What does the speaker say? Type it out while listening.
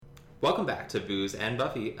Welcome back to Booze and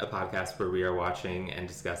Buffy, a podcast where we are watching and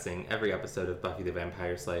discussing every episode of Buffy the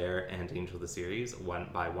Vampire Slayer and Angel the series one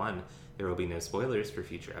by one. There will be no spoilers for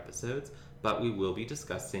future episodes, but we will be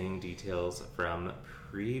discussing details from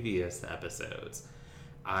previous episodes.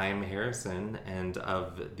 I'm Harrison, and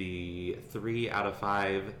of the 3 out of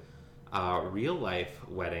 5 real-life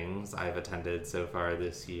weddings I've attended so far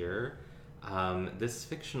this year, this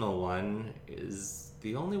fictional one is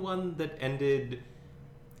the only one that ended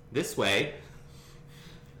this way.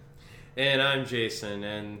 And I'm Jason,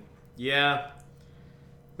 and yeah,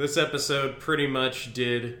 this episode pretty much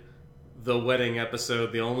did the wedding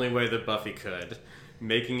episode the only way that Buffy could,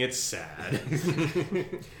 making it sad.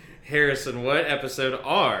 Harrison, what episode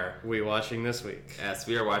are we watching this week? Yes,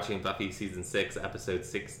 we are watching Buffy Season 6, Episode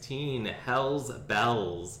 16, Hell's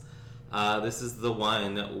Bells. This is the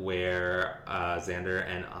one where Xander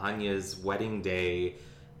and Anya's wedding day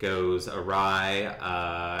goes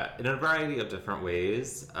awry in a variety of different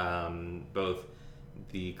ways. Both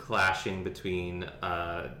the clashing between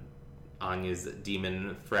Anya's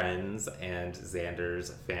demon friends and Xander's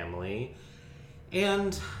family,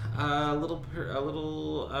 and a little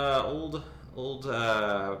old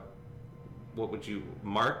what would you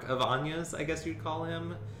Mark of Anya's, I guess you'd call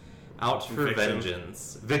him, out for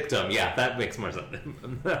vengeance. Victim, yeah, that makes more sense.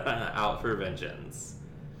 Out for vengeance.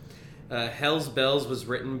 Hell's Bells was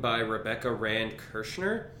written by Rebecca Rand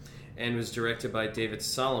Kirshner and was directed by David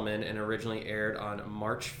Solomon and originally aired on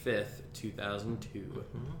March 5th, 2002.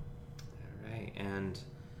 Mm-hmm. All right, and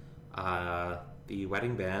the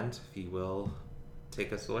wedding band, if you will,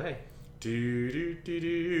 take us away. Do do do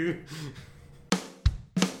do.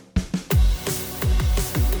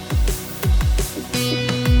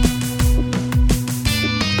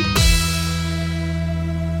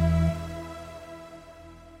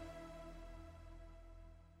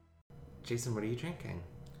 Jason, what are you drinking?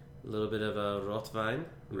 A little bit of a Rotwein,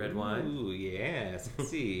 red wine. Ooh, yeah,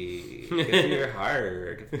 sexy. Good for your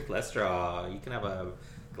heart, good for cholesterol. You can have a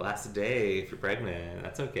glass a day if you're pregnant.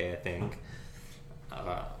 That's okay, I think.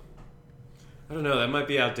 I don't know, that might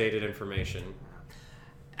be outdated information.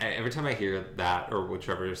 Every time I hear that, or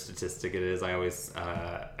whichever statistic it is, I always,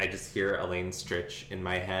 I just hear Elaine Stritch in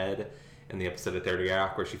my head in the episode of 30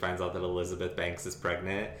 Rock where she finds out that Elizabeth Banks is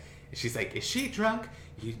pregnant. And she's like, is she drunk?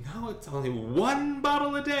 You know, it's only 1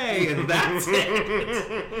 bottle a day, and that's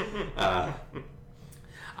it.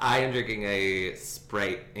 I am drinking a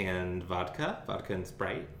Sprite and vodka and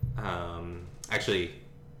Sprite. Actually,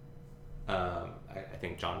 I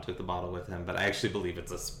think John took the bottle with him, but I actually believe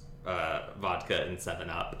it's a vodka and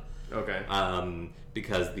 7-Up. Okay.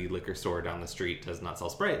 Because the liquor store down the street does not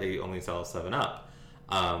sell Sprite; they only sell 7-Up,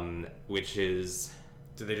 which is.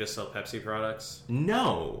 Do they just sell Pepsi products?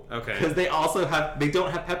 No. Okay. Because they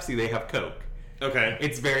don't have Pepsi, they have Coke. Okay.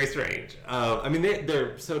 It's very strange. I mean,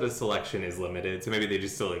 their soda selection is limited, so maybe they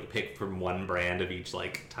just still pick from one brand of each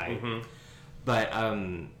type. Mm-hmm. But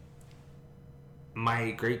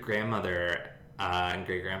my great-grandmother and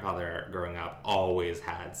great-grandfather growing up always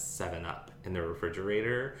had 7-Up in the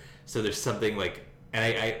refrigerator. So there's something and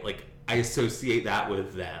I associate that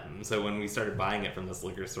with them. So when we started buying it from this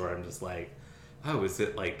liquor store, I'm just like, oh, is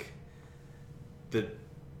it the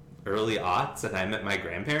early aughts and I'm at my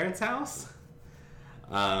grandparents' house?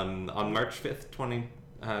 On March 5th,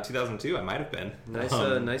 2002, I might have been.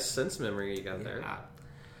 Nice sense memory you got there. It's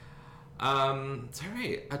all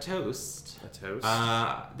right. A toast. A toast?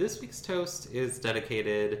 This week's toast is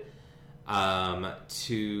dedicated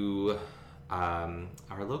to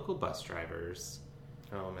our local bus drivers.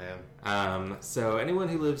 Oh, man. So anyone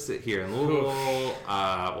who lives here in Louisville will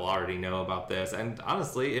already know about this. And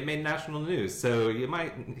honestly, it made national news. So you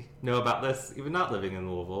might know about this even not living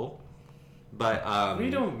in Louisville. But we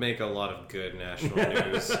don't make a lot of good national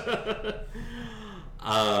news.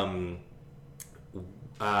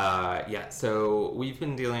 Yeah, so we've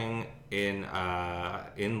been dealing in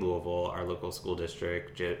Louisville, our local school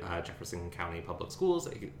district, Jefferson County Public Schools,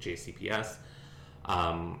 JCPS,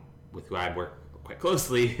 with who I work quite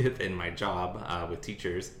closely in my job with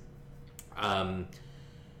teachers.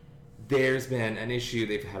 There's been an issue.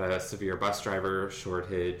 They've had a severe bus driver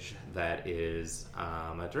shortage that is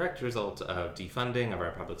a direct result of defunding of our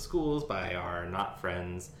public schools by our not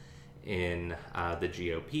friends in the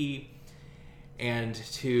GOP. And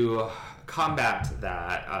to combat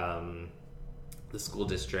that, the school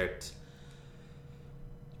district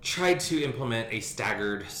tried to implement a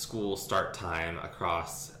staggered school start time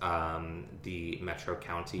across the metro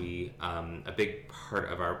county. A big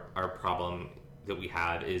part of our problem that we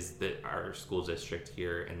have is that our school district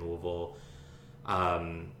here in Louisville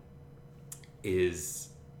is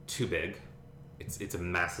too big. it's a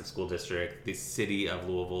massive school district. The city of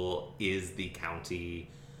Louisville is the county,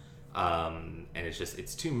 and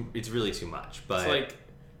it's really too much. But it's like,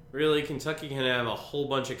 really, Kentucky can have a whole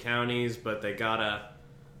bunch of counties, but they gotta,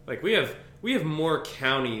 like, we have more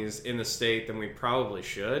counties in the state than we probably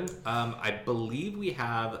should. I believe we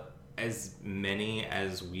have as many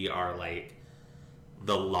as we are, like,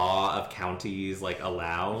 the law of counties, like,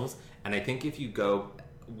 allows. And I think if you go,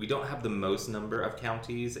 we don't have the most number of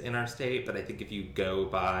counties in our state, but I think if you go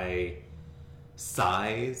by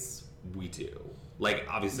size, we do. Like,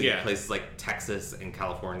 obviously, places like Texas and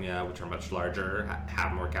California, which are much larger,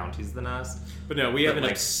 have more counties than us. But no, we have an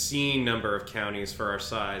obscene number of counties for our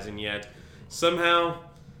size, and yet, somehow,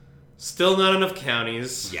 still not enough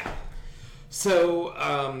counties. Yeah. So,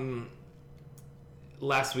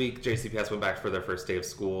 last week, JCPS went back for their first day of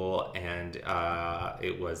school, and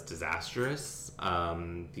it was disastrous.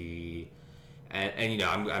 I'm the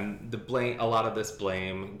blame. A lot of this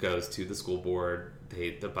blame goes to the school board.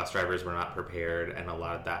 The bus drivers were not prepared, and a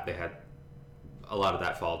lot of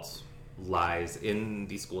that fault lies in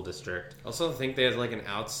the school district. I also think they had like an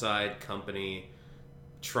outside company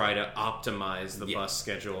try to optimize the bus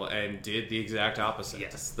schedule and did the exact opposite.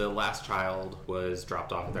 Yes, the last child was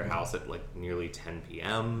dropped off at their house at like nearly 10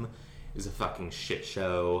 p.m. It was a fucking shit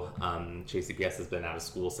show. JCPS has been out of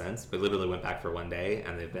school since. We literally went back for one day,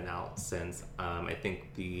 and they've been out since. I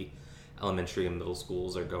think the elementary and middle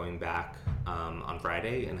schools are going back on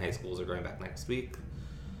Friday, and high schools are going back next week.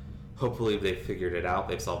 Hopefully they've figured it out.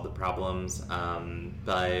 They've solved the problems.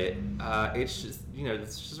 But it's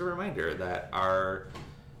just a reminder that our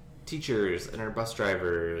teachers and our bus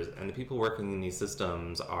drivers and the people working in these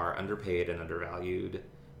systems are underpaid and undervalued,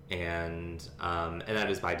 and that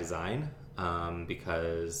is by design,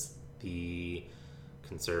 because the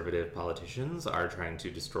conservative politicians are trying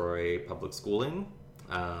to destroy public schooling.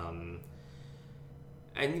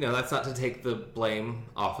 And, that's not to take the blame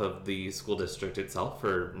off of the school district itself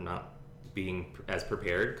for not being as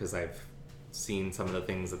prepared, because I've seen some of the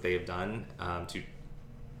things that they have done to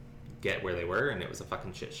get where they were, and it was a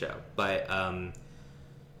fucking shit show. But,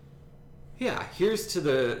 here's to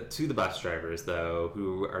the bus drivers, though,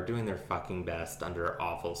 who are doing their fucking best under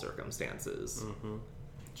awful circumstances. Mm-hmm.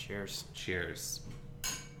 Cheers. Cheers.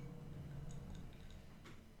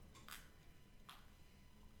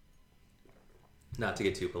 Not to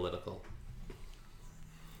get too political.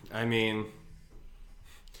 I mean,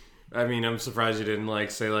 I'm surprised you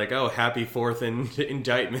didn't say oh, happy 4th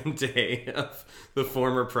indictment day of the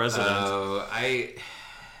former president. Oh,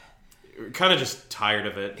 kind of just tired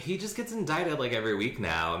of it. He just gets indicted every week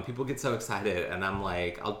now, and people get so excited, and I'm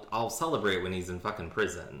like, I'll celebrate when he's in fucking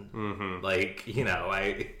prison. Mm-hmm.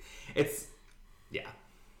 Yeah.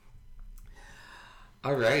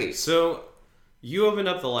 All right. So you opened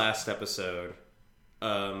up the last episode.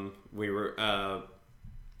 We were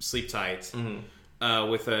Sleep Tight, mm-hmm.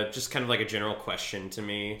 With just kind of a general question to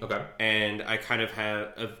me. Okay. And I kind of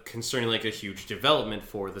have concerning a huge development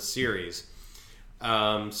for the series.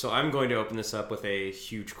 So I'm going to open this up with a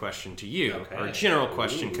huge question to you, or a general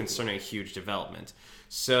question concerning a huge development.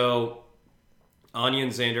 So Anya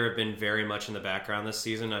and Xander have been very much in the background this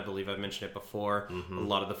season. I believe I've mentioned it before. Mm-hmm. A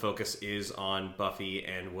lot of the focus is on Buffy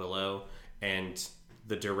and Willow and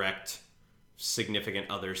the direct significant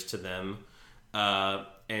others to them.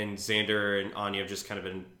 And Xander and Anya have just kind of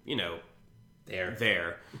been,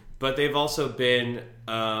 there. But they've also been,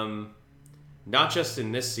 not just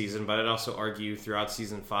in this season, but I'd also argue throughout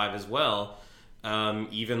season 5 as well,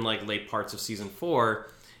 even late parts of season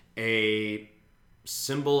 4, a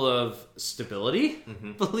symbol of stability,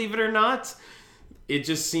 mm-hmm. believe it or not. It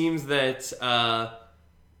just seems that,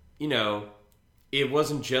 it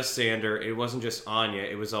wasn't just Xander, it wasn't just Anya,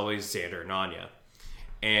 it was always Xander and Anya.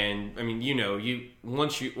 And I mean,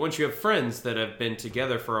 once you have friends that have been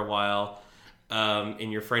together for a while,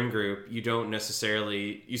 in your friend group, you don't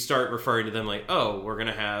necessarily, you start referring to them oh, we're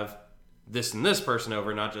gonna have this and this person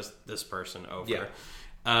over, not just this person over.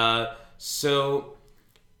 Yeah. So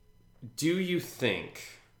do you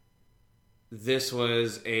think this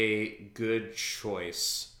was a good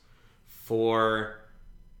choice for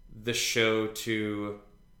the show to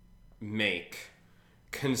make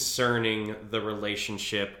concerning the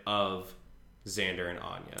relationship of Xander and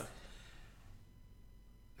Anya?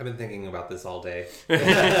 I've been thinking about this all day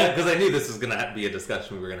because I knew this was going to be a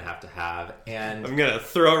discussion we were going to have, and I'm going to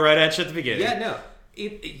throw it right at you at the beginning. Yeah, no.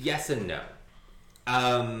 Yes and no.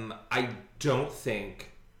 I don't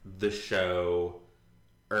think the show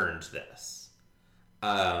earned this.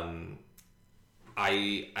 I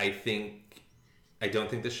don't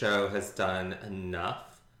think the show has done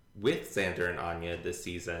enough with Xander and Anya this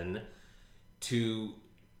season to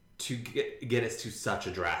get us to such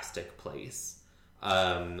a drastic place.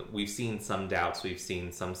 We've seen some doubts, we've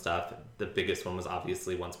seen some stuff. The biggest one was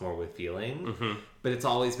obviously Once More with Feeling, Mm-hmm. but it's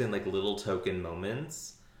always been like little token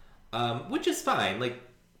moments, which is fine. Like,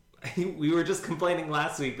 we were just complaining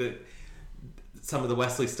last week that some of the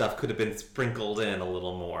Wesley stuff could have been sprinkled in a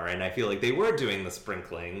little more, and I feel like they were doing the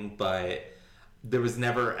sprinkling, but there was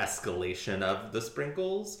never escalation of the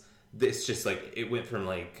sprinkles. It's just like it went from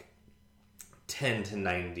like 10 to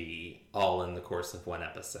 90 all in the course of one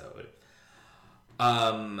episode.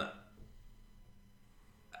 And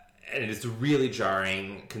it's really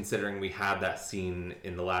jarring considering we had that scene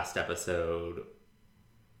in the last episode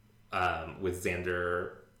with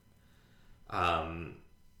Xander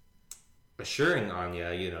assuring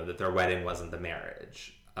Anya, that their wedding wasn't the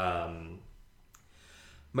marriage.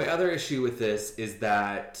 My other issue with this is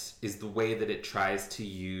the way that it tries to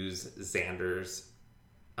use Xander's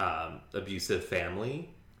abusive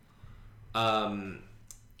family. I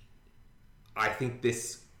think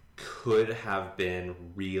this could have been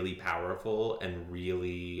really powerful and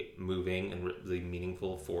really moving and really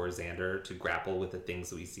meaningful for Xander to grapple with the things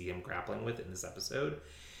that we see him grappling with in this episode,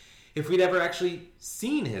 if we'd ever actually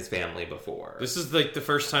seen his family before. This is like the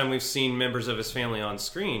first time we've seen members of his family on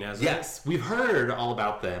screen, hasn't it? Yes, we've heard all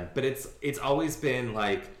about them, but it's always been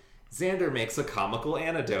like Xander makes a comical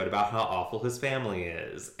anecdote about how awful his family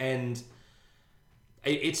is, and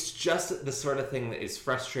it's just the sort of thing that is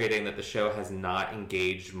frustrating that the show has not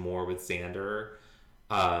engaged more with Xander,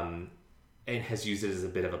 and has used it as a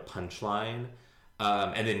bit of a punchline,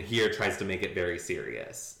 and then here tries to make it very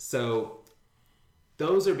serious. So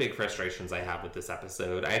those are big frustrations I have with this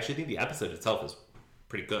episode. I actually think the episode itself is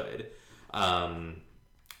pretty good,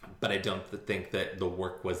 but I don't think that the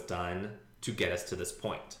work was done to get us to this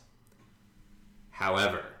point.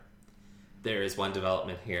 However, there is one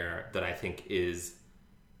development here that I think is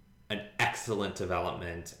an excellent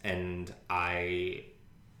development, and I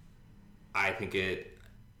think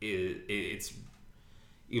it's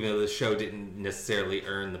even though the show didn't necessarily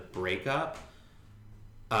earn the breakup,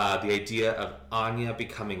 the idea of Anya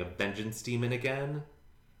becoming a vengeance demon again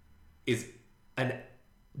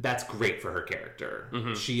that's great for her character.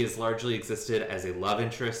 Mm-hmm. She has largely existed as a love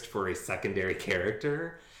interest for a secondary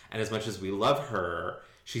character, and as much as we love her,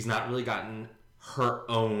 she's not really gotten her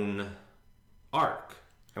own arc.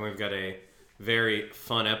 And we've got a very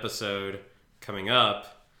fun episode coming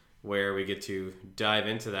up where we get to dive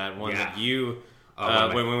into that one that you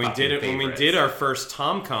when we did our first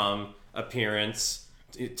TomCon appearance,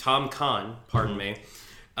 TomCon, pardon me.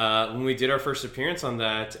 When we did our first appearance on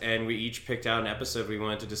that, and we each picked out an episode we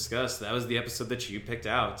wanted to discuss, that was the episode that you picked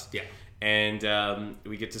out. Yeah. And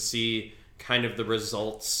we get to see kind of the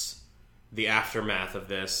results, the aftermath of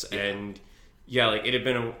this. Yeah. And yeah, like it had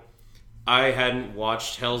been I hadn't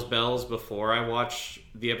watched Hell's Bells before I watched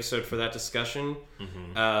the episode for that discussion.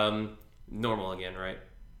 Mm-hmm. Normal Again, right?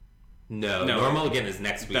 No, Normal Again is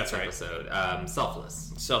next week's right. episode.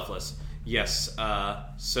 Selfless. Yes.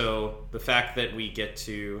 So the fact that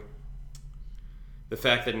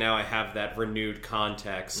now I have that renewed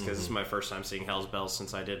context, because this is my first time seeing Hell's Bells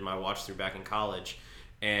since I did my watch through back in college,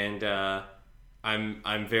 and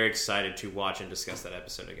I'm very excited to watch and discuss that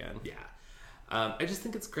episode again. Yeah. I just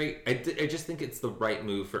think it's great. I just think it's the right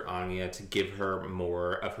move for Anya to give her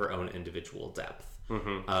more of her own individual depth.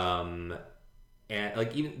 Mm-hmm. And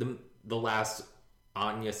like even the last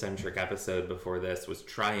Anya-centric episode before this was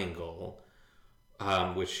Triangle,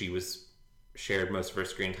 which she shared most of her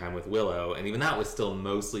screen time with Willow, and even that was still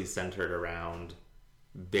mostly centered around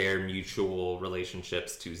their mutual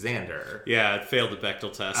relationships to Xander. Yeah, it failed the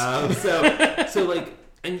Bechdel test. So like,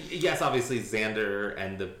 and yes, obviously Xander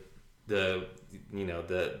and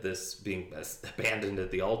this being abandoned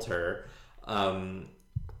at the altar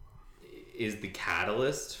is the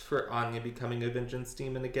catalyst for Anya becoming a vengeance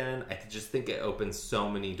demon again. I just think it opens so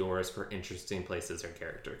many doors for interesting places her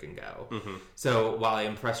character can go. Mm-hmm. So while I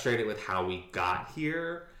am frustrated with how we got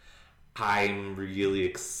here, I'm really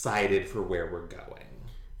excited for where we're going.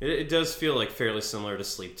 It does feel like fairly similar to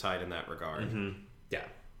Sleep Tight in that regard. Mm-hmm. Yeah.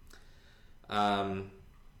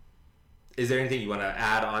 Is there anything you want to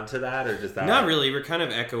add on to that, or does that... Not really. We're kind of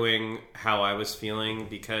echoing how I was feeling,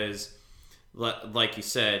 because like you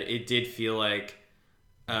said, it did feel like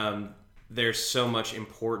there's so much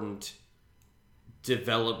important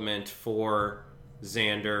development for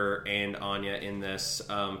Xander and Anya in this,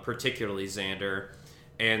 particularly Xander,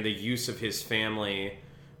 and the use of his family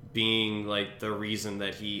being like the reason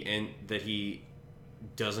that he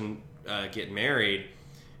doesn't get married.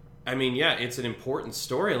 I mean, yeah, it's an important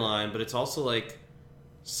storyline, but it's also like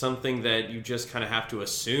something that you just kind of have to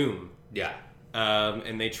assume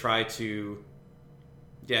And they try to...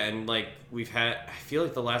 Yeah, and, like, I feel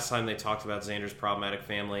like the last time they talked about Xander's problematic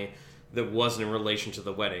family that wasn't in relation to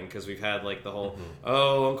the wedding, because we've had, like, the whole,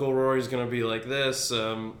 Uncle Rory's gonna be like this.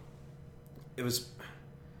 It was...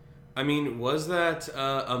 I mean, was that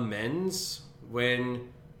amends when...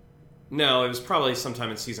 No, it was probably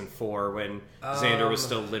sometime in season 4 when Xander was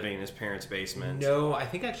still living in his parents' basement. No, I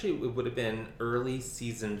think actually it would have been early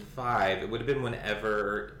season 5. It would have been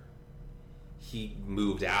whenever he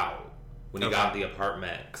moved out. When he got the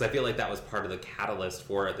apartment, because I feel like that was part of the catalyst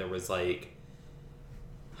for it. There was like,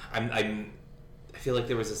 I feel like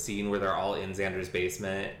there was a scene where they're all in Xander's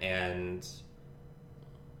basement and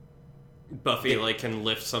Buffy can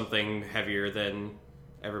lift something heavier than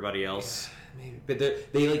everybody else. Yeah, maybe,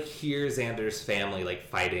 but they like hear Xander's family like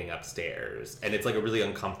fighting upstairs, and it's like a really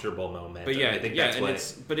uncomfortable moment. But yeah, I think yeah,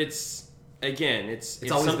 that's and it's again, it's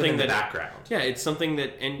always something been in that the background. Yeah, it's something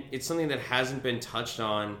that hasn't been touched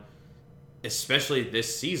on. Especially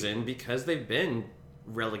this season, because they've been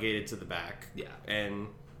relegated to the back. Yeah. And,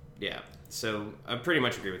 yeah. So, I pretty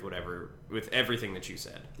much agree with everything that you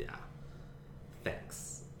said. Yeah.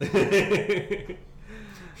 Thanks.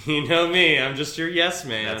 You know me, I'm just your yes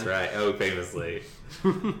man. That's right. Oh, famously.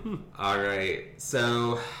 Alright,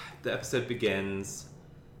 so the episode begins.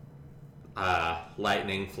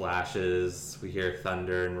 Lightning flashes. We hear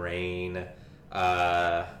thunder and rain.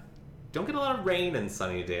 Don't get a lot of rain in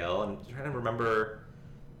Sunnydale. I'm trying to remember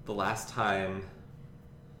the last time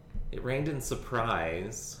it rained in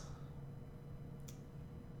Surprise.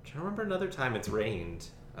 I'm trying to remember another time it's rained.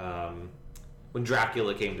 When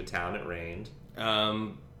Dracula came to town, it rained.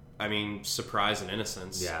 I mean, Surprise and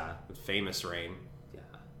Innocence. Yeah. With famous rain. Yeah.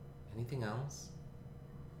 Anything else?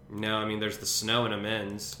 No, I mean, there's the snow in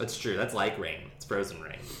Amends. That's true. That's like rain. It's frozen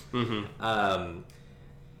rain. Mm-hmm.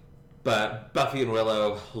 But Buffy and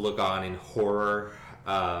Willow look on in horror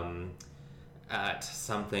at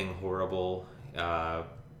something horrible.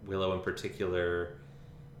 Willow, in particular,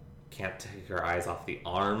 can't take her eyes off the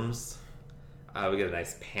arms. We get a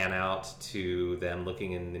nice pan out to them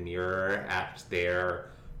looking in the mirror at their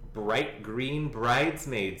bright green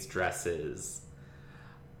bridesmaids' dresses.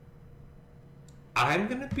 I'm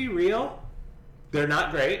going to be real. They're not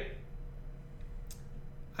great.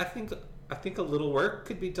 I think a little work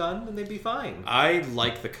could be done and they'd be fine. I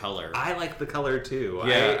like the color. I like the color too.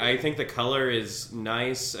 Yeah, I think the color is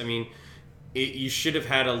nice. I mean, you should have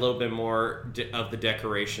had a little bit more of the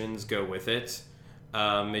decorations go with it.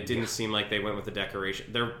 It didn't seem like they went with the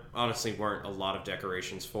decoration. There honestly weren't a lot of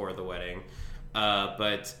decorations for the wedding.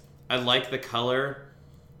 But I like the color.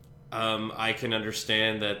 I can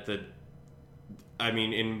understand that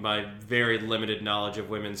in my very limited knowledge of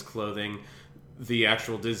women's clothing, the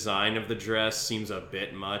actual design of the dress seems a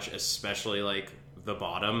bit much, especially like the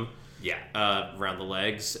bottom, around the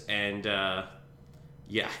legs, and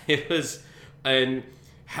it was. And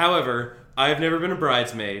however, I've never been a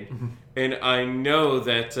bridesmaid, and I know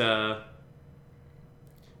that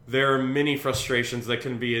there are many frustrations that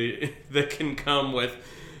can come with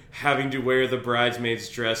having to wear the bridesmaid's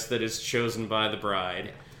dress that is chosen by the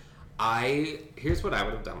bride. Here's what I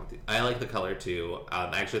would have done with it. I like the color too.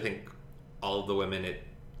 I actually think all of the women,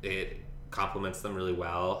 it complements them really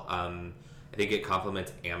well. I think it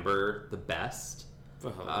complements Amber the best.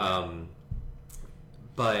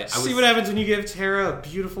 But see what happens when you give Tara a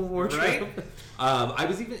beautiful wardrobe. Right?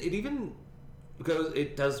 It even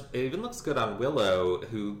looks good on Willow,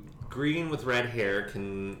 who green with red hair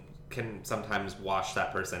can sometimes wash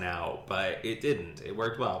that person out, but it didn't. It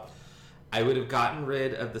worked well. I would have gotten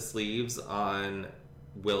rid of the sleeves on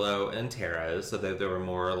Willow and Tara so that they were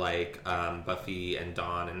more like Buffy and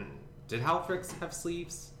Dawn. And did Halfrick have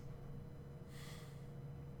sleeves?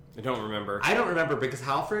 I don't remember. I don't remember because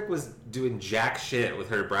Halfrick was doing jack shit with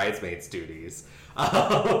her bridesmaids' duties.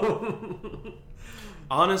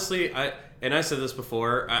 Honestly, I said this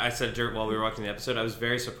before. I said it while we were watching the episode. I was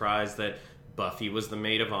very surprised that Buffy was the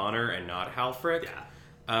maid of honor and not Halfrick. Yeah.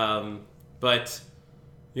 But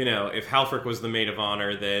if Halfrick was the maid of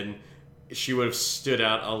honor, then she would have stood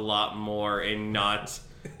out a lot more in not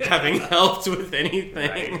having helped with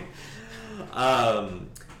anything. Right.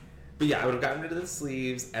 But yeah, I would have gotten rid of the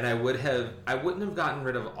sleeves, and I wouldn't have gotten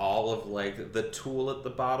rid of all of like the tulle at the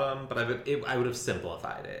bottom, but I would have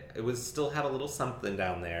simplified it. It would still had a little something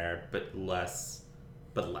down there, but less.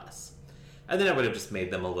 And then I would have just made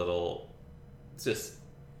them just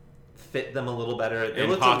fit them a little better. They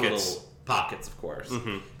looked pockets. Pockets, of course.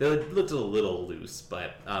 Mm-hmm. They looked a little loose,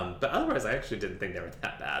 but otherwise, I actually didn't think they were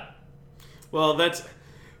that bad. Well,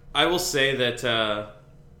 I will say that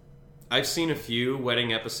I've seen a few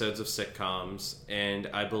wedding episodes of sitcoms, and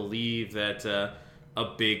I believe that a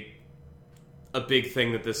big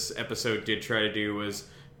thing that this episode did try to do was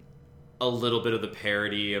a little bit of the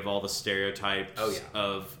parody of all the stereotypes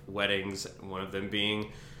of weddings, one of them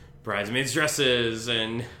being bridesmaids' dresses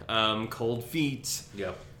and cold feet.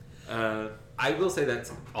 Yep. I will say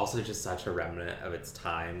that's also just such a remnant of its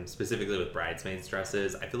time, specifically with bridesmaids'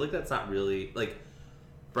 dresses. I feel like that's not really, like,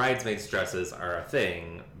 bridesmaids' dresses are a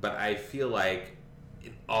thing, but I feel like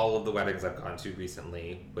in all of the weddings I've gone to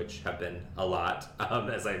recently, which have been a lot,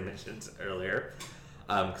 as I mentioned earlier,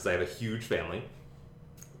 because I have a huge family,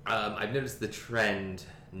 I've noticed the trend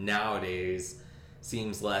nowadays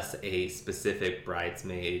seems less a specific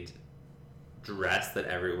bridesmaid dress that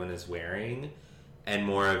everyone is wearing, and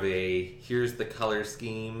more of a, here's the color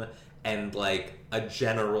scheme, and like a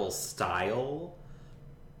general style.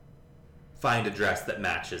 Find a dress that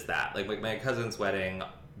matches that. Like my cousin's wedding,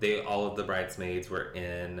 all of the bridesmaids were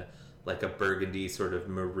in like a burgundy sort of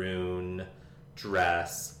maroon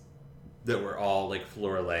dress that were all like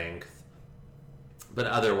floor length, but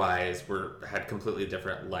otherwise had completely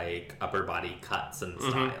different like upper body cuts and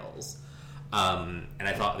styles. And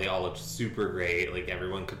I thought they all looked super great. Like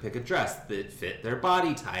everyone could pick a dress that fit their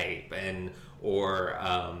body type or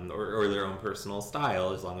their own personal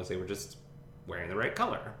style, as long as they were just wearing the right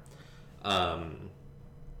color.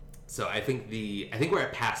 So I think we're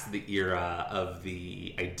past the era of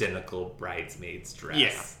the identical bridesmaid's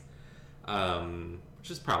dress. Yeah.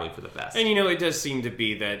 Which is probably for the best. And it does seem to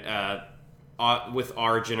be that with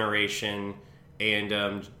our generation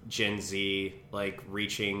and Gen Z, like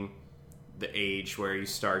reaching the age where you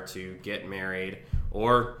start to get married,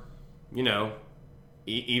 or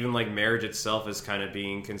even like marriage itself is kind of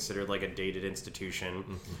being considered like a dated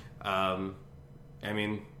institution. I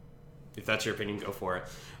mean, if that's your opinion, go for it.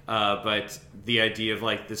 But the idea of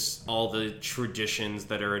like this, all the traditions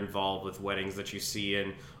that are involved with weddings that you see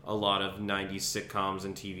in a lot of 90s sitcoms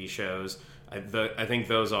and TV shows, I think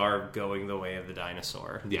those are going the way of the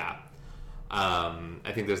dinosaur. Yeah.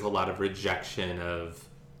 I think there's a lot of rejection of,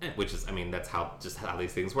 which is, I mean, that's how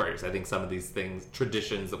these things work. I think some of these things,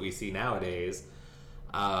 traditions that we see nowadays,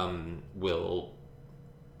 will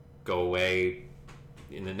go away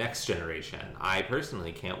in the next generation. I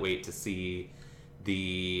personally can't wait to see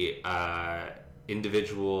the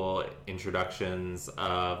individual introductions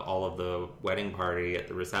of all of the wedding party at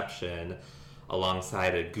the reception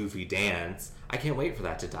alongside a goofy dance. I can't wait for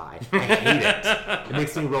that to die. I hate it. It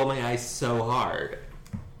makes me roll my eyes so hard.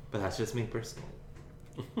 But that's just me personally.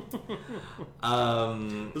 This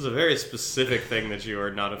is a very specific thing that you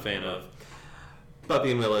are not a fan of.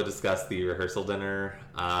 Buffy and Willow discuss the rehearsal dinner.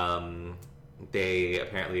 They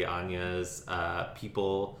apparently, Anya's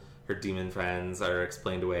people, her demon friends, are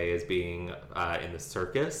explained away as being in the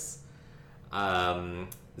circus.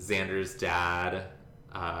 Xander's dad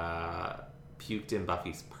puked in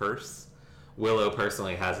Buffy's purse. Willow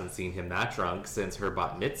personally hasn't seen him that drunk since her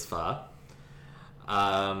bat mitzvah.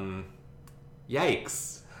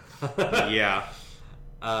 Yikes. Yeah.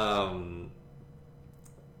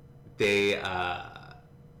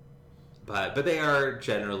 But they are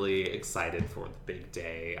generally excited for the big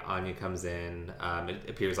day. Anya comes in. It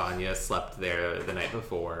appears Anya slept there the night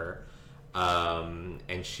before.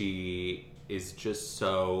 And she is just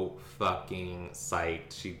so fucking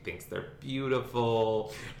psyched. She thinks they're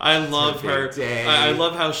beautiful. I love her. I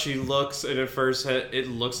love how she looks, and at first it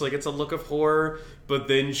looks like it's a look of horror, but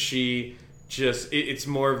then she just... It's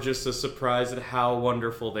more of just a surprise at how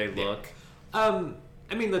wonderful they look. I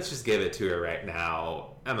mean, let's just give it to her right now.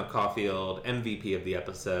 Emma Caulfield, MVP of the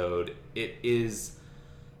episode. It is...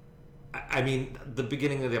 I mean, the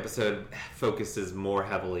beginning of the episode focuses more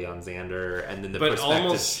heavily on Xander, and then the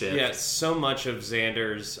perspective shift. Yeah, so much of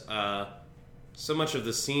Xander's... so much of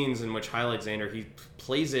the scenes in which highlight Xander, he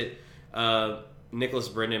plays it... Nicholas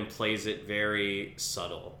Brendan plays it very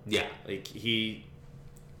subtle. Yeah. Like, he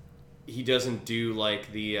doesn't do,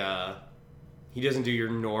 like, the... he doesn't do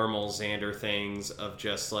your normal Xander things of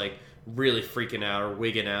just, like, really freaking out or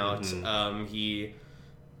wigging out. Mm-hmm.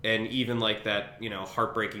 And even, like, that,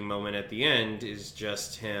 heartbreaking moment at the end is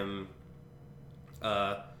just him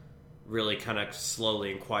really kind of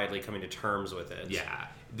slowly and quietly coming to terms with it. Yeah.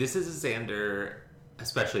 This is a Xander,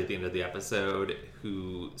 especially at the end of the episode,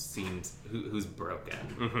 who's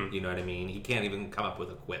broken. Mm-hmm. You know what I mean? He can't even come up with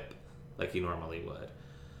a quip like he normally would.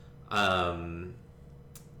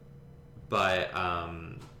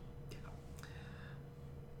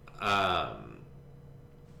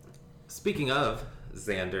 Speaking of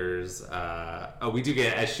Xander's, we do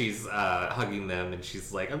get, as she's hugging them, and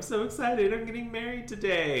she's like, I'm so excited, I'm getting married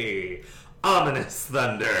today. ominous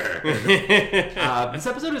thunder. This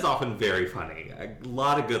episode is often very funny. A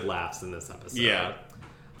lot of good laughs in this episode. Yeah.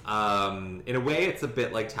 In a way, it's a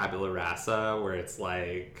bit like Tabula Rasa, where it's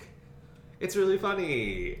like, it's really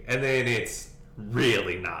funny, and then it's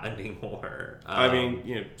really not anymore. I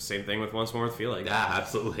mean, same thing with Once More with Feeling. Yeah,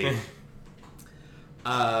 absolutely.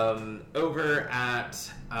 Over at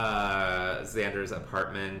Xander's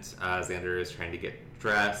apartment, Xander is trying to get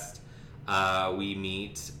dressed.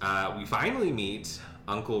 We finally meet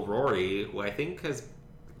Uncle Rory, who I think has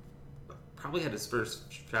probably had his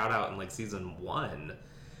first shout out in like season 1. I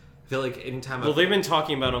feel like anytime. Well, they've been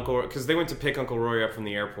talking about Uncle because they went to pick Uncle Rory up from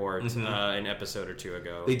the airport an episode or two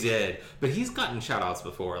ago. They did, but he's gotten shout outs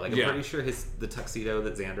before. Like, I'm pretty sure the tuxedo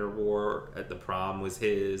that Xander wore at the prom was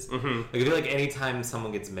his. Like, I feel like anytime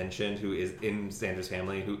someone gets mentioned who is in Xander's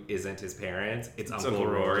family who isn't his parents, it's Uncle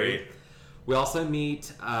Rory. We also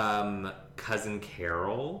meet cousin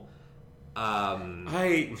Carol.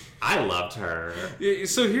 I loved her.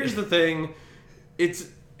 So here's the thing,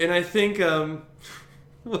 and I think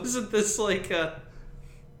wasn't this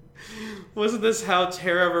how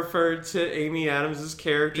Tara referred to Amy Adams'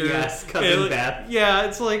 character? Yes, cousin Beth. Yeah,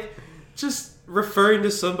 it's like just referring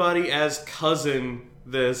to somebody as cousin.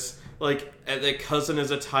 This like that cousin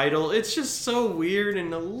as a title. It's just so weird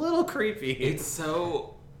and a little creepy. It's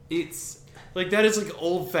like that is like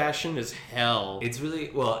old fashioned as hell. It's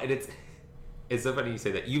really it's so funny you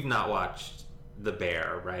say that. You've not watched The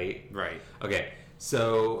Bear, right? Right. Okay,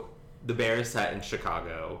 so The Bear is set in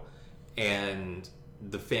Chicago, and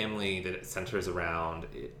the family that it centers around,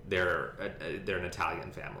 they're an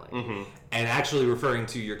Italian family. And actually referring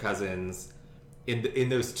to your cousins in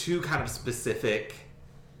those two kind of specific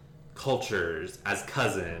cultures as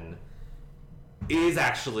cousin is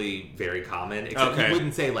actually very common. Except you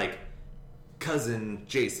wouldn't say like cousin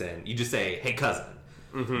Jason. You just say, hey, cousin.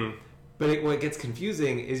 But what gets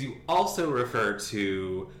confusing is you also refer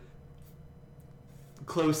to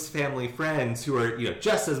close family friends who are,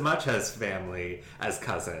 just as much as family as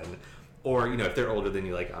cousin, or, if they're older than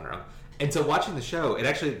you, like, on their own. And so watching the show,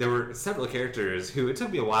 there were several characters who it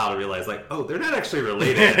took me a while to realize, like, oh, they're not actually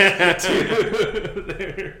related to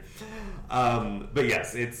their... but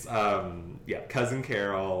yes, it's, cousin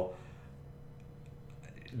Carol,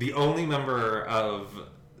 the only member of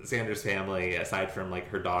Xander's family, aside from, like,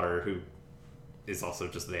 her daughter, who is also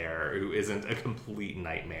just there, who isn't a complete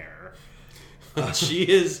nightmare. She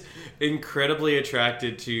is incredibly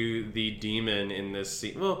attracted to the demon in this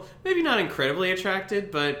scene. Well, maybe not incredibly attracted,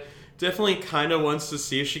 but definitely kind of wants to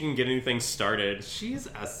see if she can get anything started. She's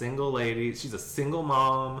a single lady. She's a single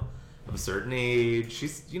mom of a certain age.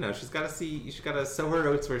 She's got to sow her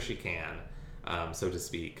oats where she can, so to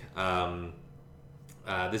speak.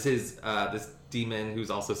 This demon who's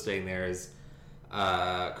also staying there is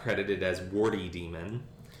credited as Warty Demon.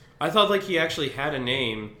 I thought like he actually had a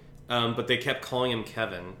name, but they kept calling him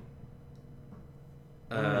Kevin.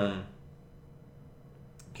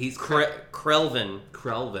 He's Krelvin.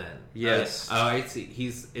 Yes. I see.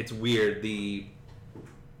 It's weird. It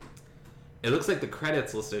looks like the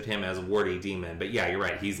credits listed him as Warty Demon, but yeah, you're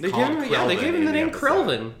right. They gave him the name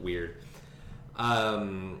Krelvin. Weird.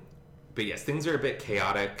 But yes, things are a bit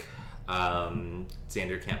chaotic.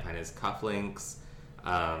 Xander can't find his cufflinks.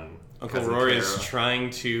 Uncle Rory is trying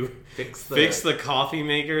to fix the coffee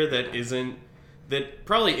maker that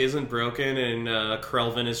probably isn't broken, and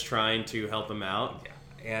Krelvin is trying to help him out. Yeah.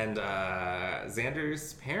 And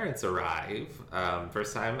Xander's parents arrive.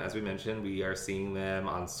 First time, as we mentioned, we are seeing them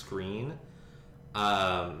on screen.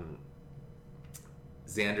 Xander's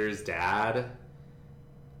dad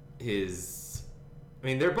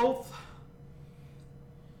they're both...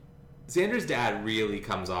 Xander's dad really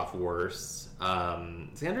comes off worse.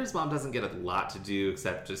 Xander's mom doesn't get a lot to do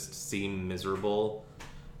except just seem miserable.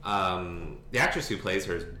 The actress who plays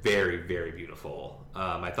her is very, very beautiful.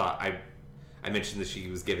 I mentioned that she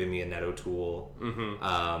was giving me a Net O'Toole.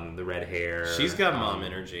 The red hair. She's got mom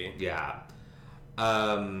energy. Yeah.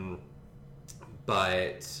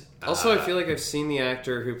 But... also, I feel like I've seen the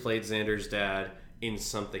actor who played Xander's dad in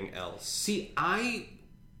something else. See, I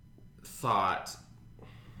thought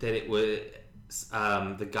that it was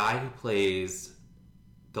the guy who plays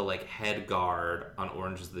the head guard on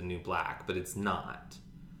Orange is the New Black, but it's not.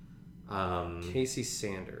 Casey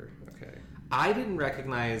Sander. Okay. I didn't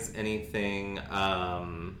recognize anything.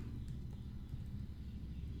 I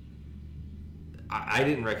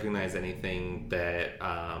didn't recognize anything that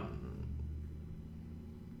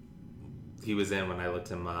he was in when I looked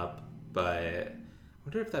him up, but I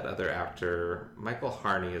wonder if that other actor, Michael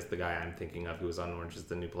Harney, is the guy I'm thinking of who was on Orange is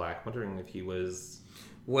the New Black. I'm wondering if he was...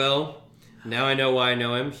 Well, Now I know why I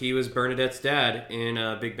know him. He was Bernadette's dad in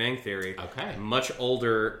Big Bang Theory. Okay. Much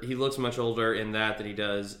older. He looks much older in that he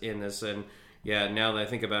does in this. And yeah, now that I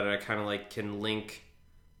think about it, I kind of like can link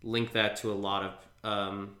that to a lot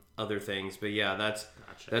of other things. But yeah, that's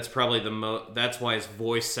probably that's why his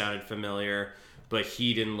voice sounded familiar, but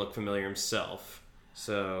he didn't look familiar himself.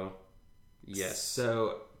 So yes.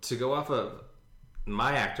 So to go off of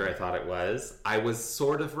my actor, I was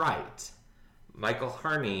sort of right. Michael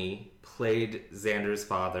Harney played Xander's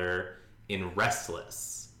father in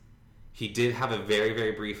Restless. He did have a very,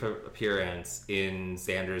 very brief appearance in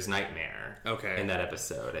Xander's Nightmare. Okay. In that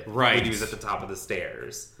episode. Right. When he was at the top of the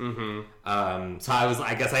stairs. Mm-hmm. So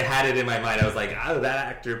I guess I had it in my mind. I was like, oh, that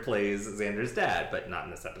actor plays Xander's dad, but not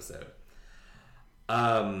in this episode.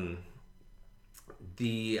 But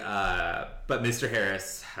Mr.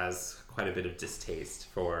 Harris has quite a bit of distaste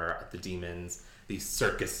for the demons, the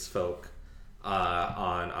circus folk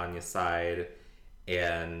on Anya's side,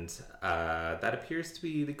 and that appears to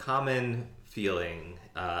be the common feeling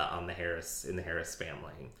in the Harris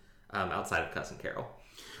family, outside of Cousin Carol.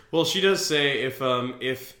 Well, she does say if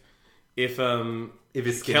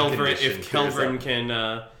Kelvin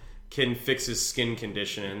can fix his skin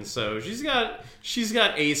condition, and so she's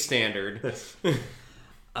got a standard.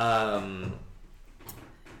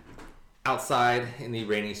 Outside in the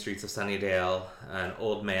rainy streets of Sunnydale, an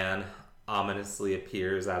old man ominously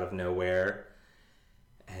appears out of nowhere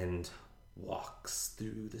and walks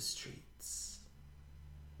through the streets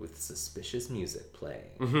with suspicious music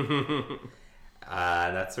playing.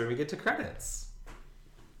 That's where we get to credits.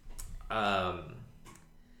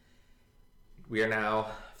 We are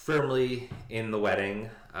now firmly in the wedding.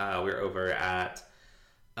 We're over at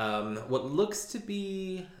what looks to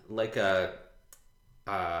be like a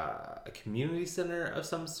community center of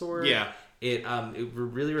some sort. Yeah. It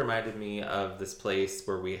really reminded me of this place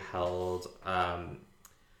where we held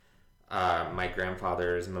my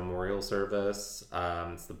grandfather's memorial service.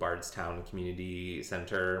 It's the Bardstown Community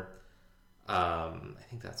Center. I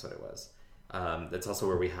think that's what it was. That's also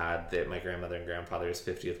where we had my grandmother and grandfather's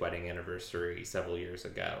 50th wedding anniversary several years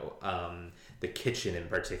ago. The kitchen in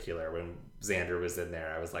particular, when Xander was in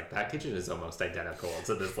there, I was like, that kitchen is almost identical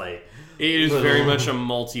to this, like... It is very much a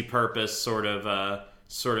multi-purpose sort of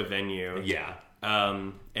venue. Yeah.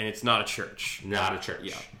 And it's not a church. Not a church.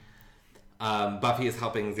 Yeah. Buffy is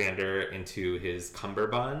helping Xander into his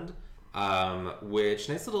cummerbund, which,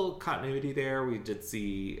 nice little continuity there. We did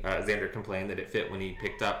see Xander complain that it fit when he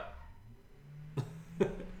picked up...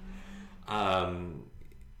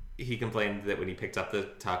 he complained that when he picked up the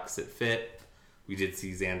tux, it fit. We did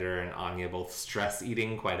see Xander and Anya both stress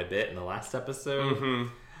eating quite a bit in the last episode. Mm-hmm.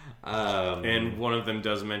 And one of them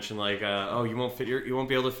does mention, like, oh, you won't be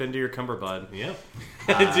able to fit into your cummerbund. Yep.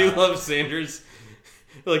 I do love Xander's.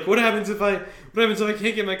 Like, what happens if I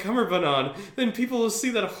can't get my cummerbund on? Then people will see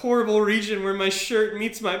that horrible region where my shirt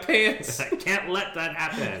meets my pants. I can't let that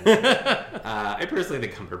happen. I personally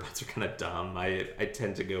think cummerbunds are kind of dumb. I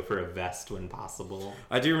tend to go for a vest when possible.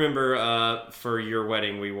 I do remember for your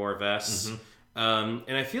wedding we wore vests. Mm-hmm.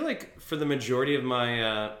 And I feel like for the majority of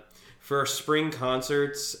my... for our spring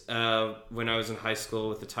concerts, when I was in high school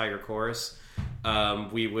with the Tiger Chorus...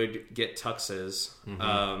 we would get tuxes.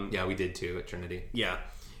 Mm-hmm. Yeah, we did too at Trinity. Yeah.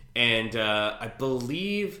 And I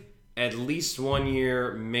believe at least one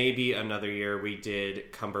year, maybe another year, we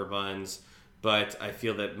did cummerbunds. But I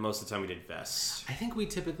feel that most of the time we did vests. I think we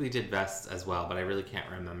typically did vests as well, but I really can't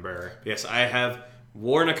remember. Yes, I have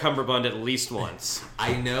worn a cummerbund at least once.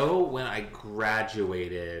 I know when I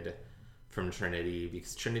graduated from Trinity,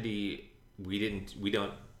 because Trinity, we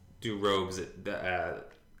don't do robes at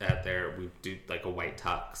there. We do like a white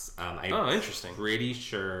tux. Interesting. Pretty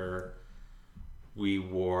sure we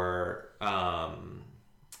wore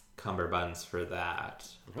cummerbunds for that.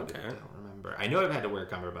 Okay. I don't remember. I know I've had to wear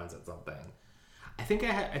cummerbunds at something. I think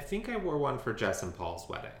I wore one for Jess and Paul's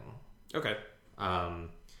wedding. Okay.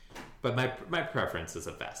 But my preference is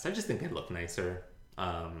a vest. I just think they look nicer.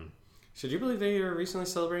 So do you believe they are recently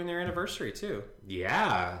celebrating their anniversary too?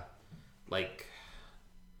 Yeah. Like,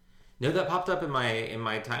 no, that popped up in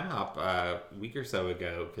my time hop a week or so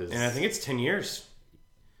ago. And I think it's 10 years.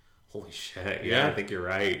 Holy shit. Yeah, I think you're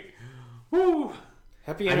right. Woo!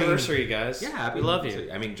 Happy anniversary, guys. Yeah, we love you.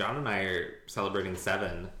 I mean, John and I are celebrating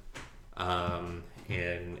 7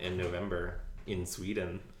 in November in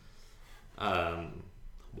Sweden.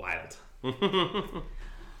 Wild.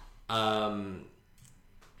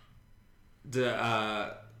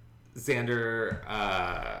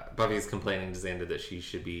 Xander, Buffy is complaining to Xander that she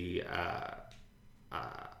should be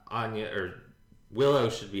Anya, or Willow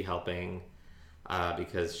should be helping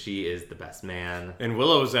because she is the best man. And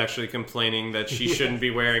Willow is actually complaining that she shouldn't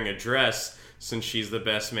be wearing a dress since she's the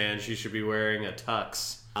best man. She should be wearing a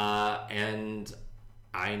tux. And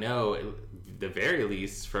I know, at the very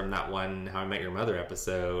least, from that one How I Met Your Mother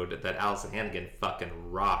episode, that Allison Hannigan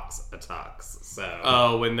fucking rocks a tux. So.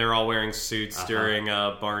 Oh, when they're all wearing suits during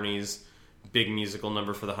Barney's big musical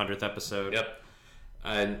number for the 100th episode. Yep.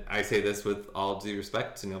 And I say this with all due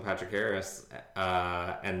respect to Neil Patrick Harris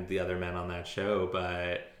and the other men on that show,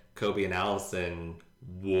 but Kobe and Allison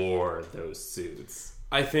wore those suits.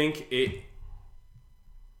 I think it...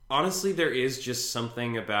 Honestly, there is just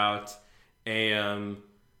something about a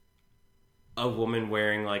woman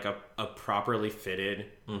wearing like a properly fitted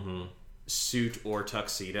suit or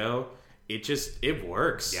tuxedo. It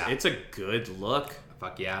works. Yeah. It's a good look.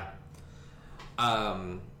 Fuck yeah.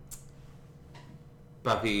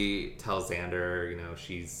 Buffy tells Xander,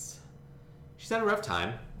 she's had a rough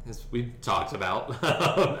time, as we've talked about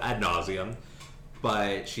ad nauseum,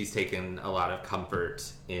 but she's taken a lot of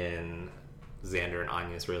comfort in Xander and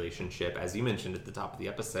Anya's relationship. As you mentioned at the top of the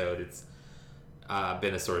episode, it's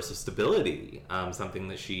been a source of stability, something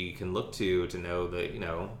that she can look to know that,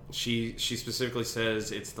 She specifically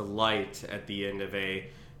says it's the light at the end of a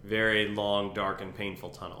very long, dark, and painful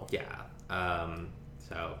tunnel. Yeah.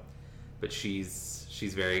 But she's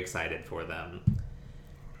very excited for them.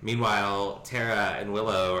 Meanwhile, Tara and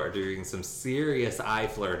Willow are doing some serious eye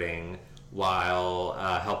flirting while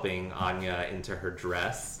helping Anya into her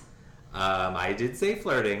dress. I did say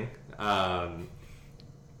flirting.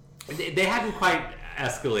 They hadn't quite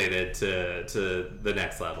escalated to the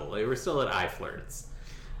next level. They were still at eye flirts.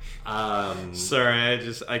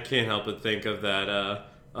 Sorry, I can't help but think of that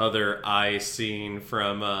other eye scene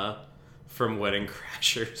from Wedding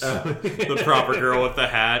Crashers. The proper girl with the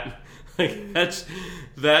hat. Like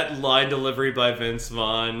that line delivery by Vince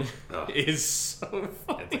Vaughn is so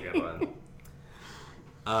funny. That's a good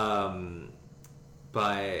one.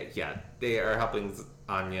 But yeah, they are helping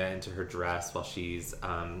Anya into her dress while she's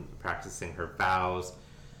practicing her vows.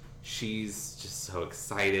 She's just so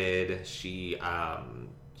excited. She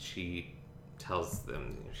tells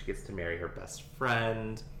them she gets to marry her best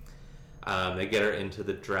friend. They get her into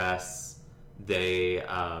the dress. They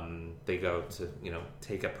go to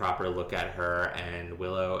take a proper look at her, and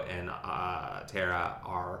Willow and Tara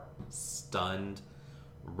are stunned,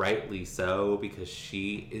 rightly so, because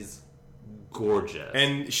she is gorgeous.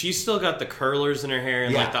 And she's still got the curlers in her hair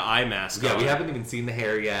and like the eye mask on. We haven't even seen the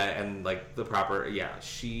hair yet, and like the proper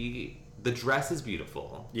the dress is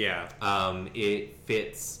beautiful. Yeah. It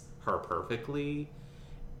fits her perfectly.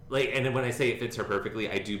 And when I say it fits her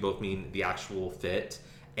perfectly, I do both mean the actual fit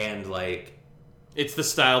and like it's the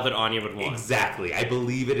style that Anya would want. Exactly. I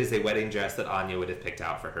believe it is a wedding dress that Anya would have picked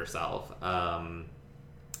out for herself.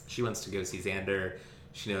 She wants to go see Xander.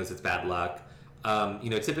 She knows it's bad luck.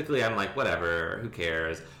 Typically I'm like, whatever, who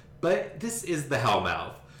cares? But this is the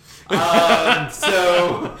Hellmouth.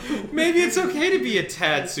 So maybe it's okay to be a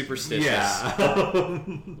tad superstitious. Yeah.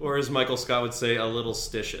 Or as Michael Scott would say, a little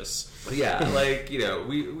stitious. Yeah,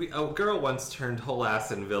 we a girl once turned whole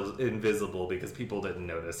ass invisible because people didn't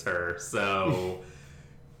notice her. So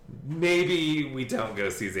maybe we don't go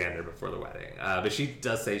see Xander before the wedding. But she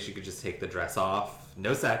does say she could just take the dress off.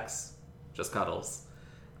 No sex, just cuddles.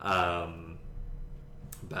 But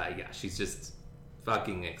yeah, she's just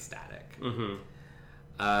fucking ecstatic. Mm-hmm.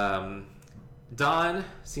 Dawn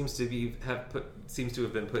seems to have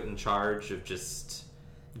been put in charge of just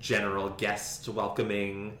general guest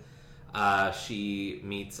welcoming. She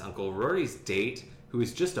meets Uncle Rory's date, who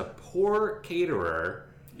is just a poor caterer.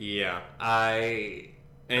 Yeah. I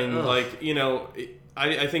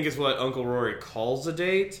think it's what Uncle Rory calls a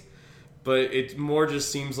date, but it more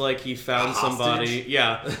just seems like he found somebody.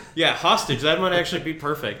 Yeah, hostage. That might actually be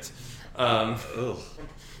perfect.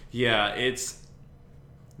 Yeah, it's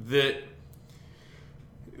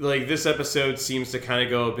this episode seems to kind of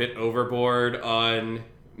go a bit overboard on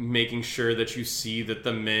making sure that you see that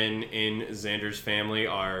the men in Xander's family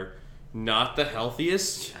are not the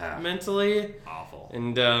healthiest mentally. Awful.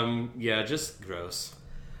 And just gross.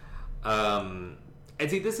 And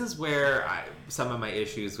see, this is where some of my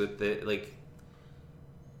issues with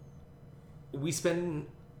we spend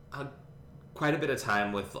quite a bit of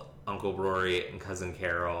time with Uncle Rory and Cousin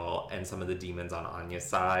Carol and some of the demons on Anya's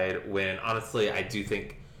side, when honestly I do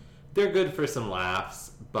think they're good for some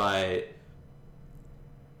laughs, but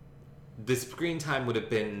the screen time would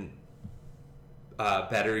have been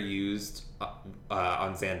better used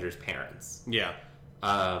on Xander's parents. Yeah.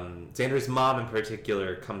 Xander's mom in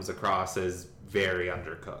particular comes across as very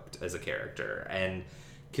undercooked as a character, and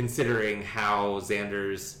considering how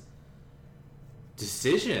Xander's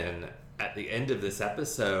decision at the end of this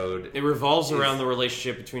episode, it revolves around the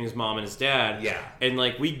relationship between his mom and his dad. Yeah. And,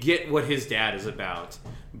 like, we get what his dad is about,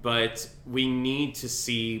 but we need to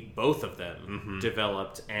see both of them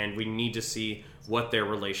developed, and we need to see what their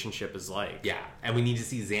relationship is like. Yeah, and we need to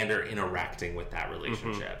see Xander interacting with that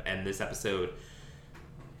relationship. And this episode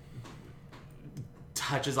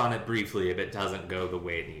touches on it briefly if it doesn't go the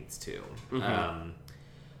way it needs to.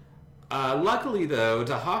 Luckily, though,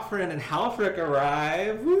 D'Hoffryn and Halfrick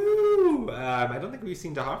arrive. Woo! I don't think we've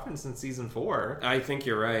seen D'Hoffryn since season 4. I think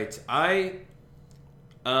you're right.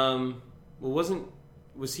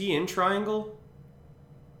 Was he in Triangle?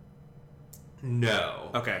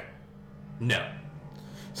 No. Okay. No.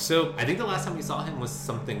 So I think the last time we saw him was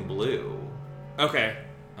Something Blue. Okay.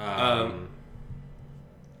 I'm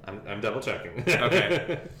double checking.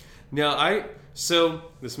 Okay. Now, so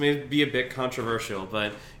this may be a bit controversial,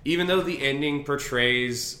 but even though the ending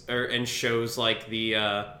portrays and shows like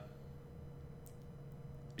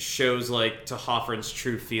D'Hoffryn's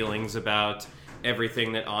true feelings about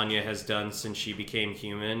everything that Anya has done since she became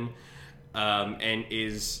human, and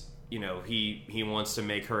is, he wants to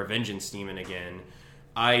make her a vengeance demon again.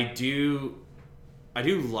 I do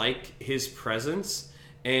like his presence,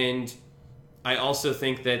 and I also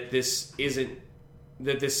think that this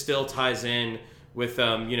still ties in with,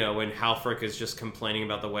 when Halfrick is just complaining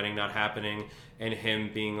about the wedding not happening, and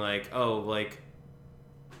him being like, oh, like,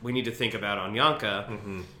 we need to think about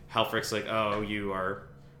Anyanka. Halfrick's like, oh, you are,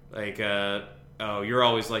 like, oh, you're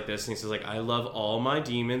always like this. And he says, like, I love all my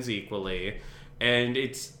demons equally. And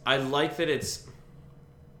I like that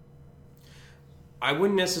I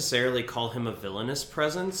wouldn't necessarily call him a villainous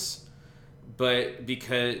presence, but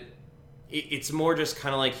because it's more just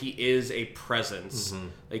kind of like he is a presence.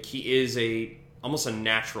 Like, he is almost a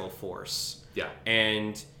natural force. Yeah.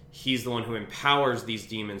 And he's the one who empowers these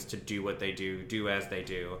demons to do what they do as they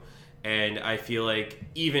do. And I feel like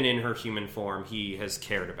even in her human form, he has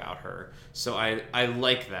cared about her. So I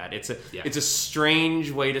like that. It's a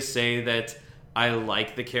strange way to say that I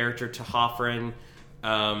like the character D'Hoffryn,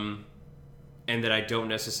 and that I don't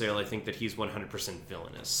necessarily think that he's 100%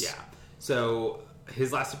 villainous. Yeah. So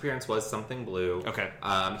his last appearance was Something Blue. Okay.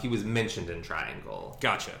 He was mentioned in Triangle.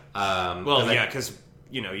 Gotcha. Because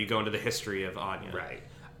you go into the history of Anya. Right.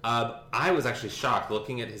 I was actually shocked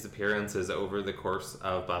looking at his appearances over the course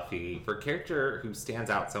of Buffy. For a character who stands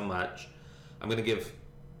out so much, I'm going to give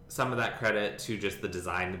some of that credit to just the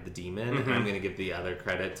design of the demon, and I'm going to give the other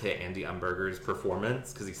credit to Andy Umberger's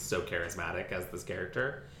performance, because he's so charismatic as this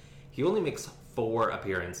character. He only makes 4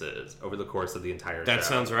 appearances over the course of the entire show. That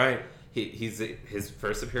sounds right. His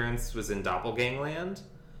first appearance was in Doppelgangland,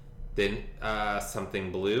 then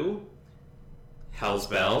Something Blue, Hell's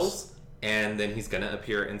Bells, and then he's going to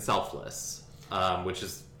appear in Selfless, which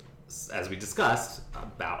is, as we discussed,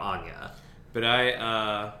 about Anya.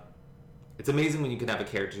 But it's amazing when you can have a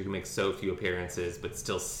character who makes so few appearances but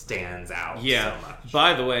still stands out so much.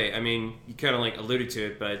 By the way, I mean, you kind of, like, alluded to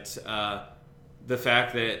it, but the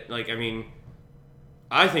fact that, like, I mean,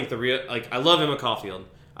 I think I love Emma Caulfield.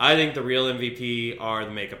 I think the real MVP are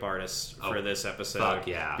the makeup artists for this episode. Fuck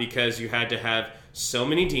yeah. Because you had to have so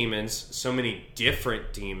many demons, so many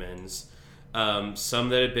different demons, some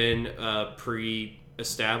that had been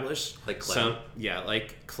pre-established. Like Clem.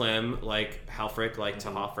 Like Clem, like Halfrick, like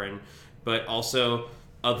D'Hoffryn, but also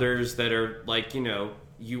others that are, like,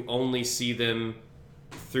 you only see them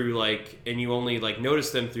through, like, and you only, like, notice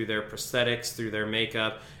them through their prosthetics, through their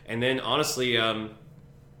makeup, and then, honestly,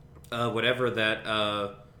 whatever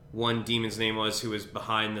that one demon's name was who was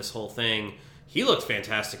behind this whole thing, he looked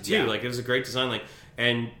fantastic too. Yeah. Like, it was a great design. Like,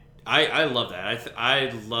 and I love that. I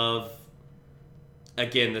love.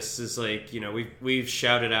 Again, this is like, we've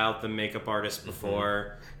shouted out the makeup artists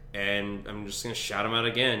before, and I'm just gonna shout them out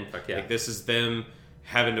again. Fuck yeah. Like, this is them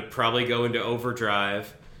having to probably go into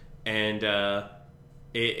overdrive, and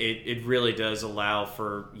it really does allow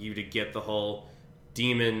for you to get the whole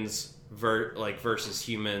demons versus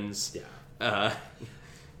humans. Yeah.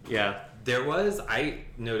 Yeah. There was, I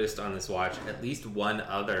noticed on this watch, at least one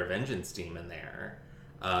other vengeance demon there.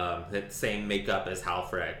 That same makeup as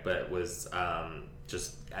Halfrick, but was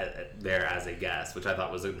just there as a guest, which I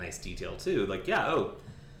thought was a nice detail too. Like,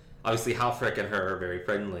 obviously Halfrick and her are very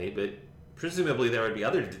friendly, but presumably there would be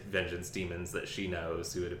other vengeance demons that she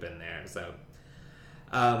knows who would have been there. So,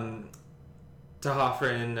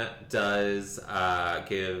 D'Hoffryn does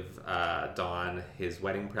give Dawn his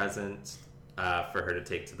wedding present for her to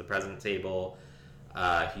take to the present table.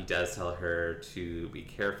 He does tell her to be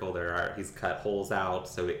careful. He's cut holes out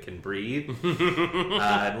so it can breathe. And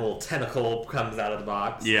a little tentacle comes out of the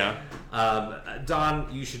box. Yeah. Dawn,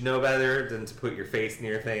 you should know better than to put your face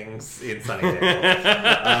near things in Sunnydale.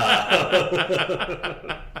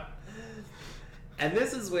 And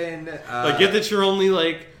this is when... I get that you're only,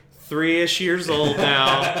 3-ish years old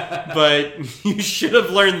now, but you should have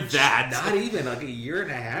learned that. Not even, a year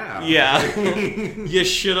and a half. Yeah. You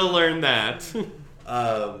should have learned that.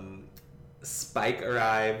 Spike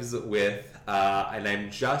arrives with, and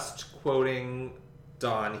I'm just quoting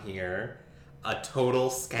Dawn here, a total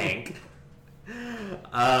skank.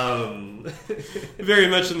 Very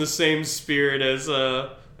much in the same spirit as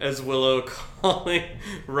Willow calling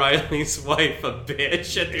Riley's wife a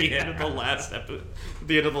bitch at the end of the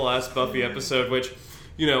last Buffy episode, which,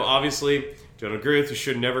 obviously don't agree with. You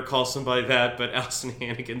should never call somebody that, but Alison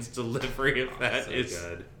Hannigan's delivery of that is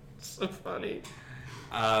good. So funny.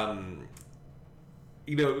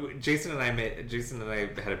 Jason and I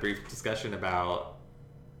had a brief discussion about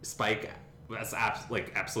Spike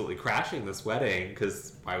absolutely crashing this wedding,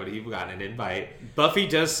 because why would he have gotten an invite? Buffy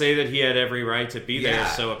does say that he had every right to be there,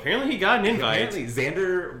 so apparently he got an invite. Apparently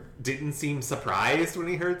Xander didn't seem surprised when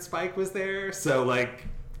he heard Spike was there, so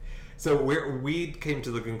we came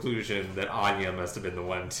to the conclusion that Anya must have been the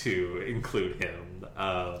one to include him.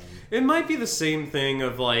 It might be the same thing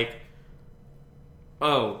of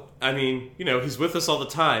he's with us all the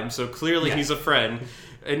time, so clearly he's a friend.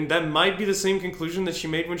 And that might be the same conclusion that she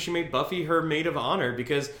made when she made Buffy her maid of honor,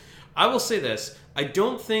 because I will say this, I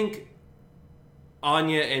don't think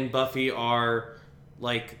Anya and Buffy are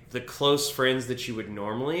the close friends that you would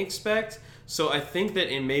normally expect. So I think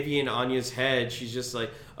that maybe in Anya's head, she's just I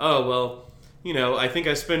think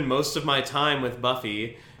I spend most of my time with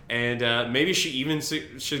Buffy, and maybe she even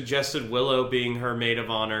suggested Willow being her maid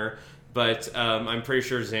of honor, but I'm pretty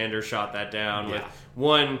sure Xander shot that down with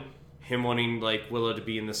him wanting Willow to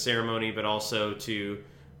be in the ceremony, but also to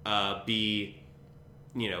be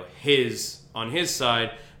his on his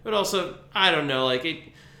side, but also I don't know,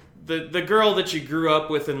 the girl that you grew up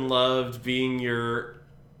with and loved being your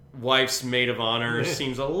wife's maid of honor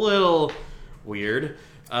seems a little weird.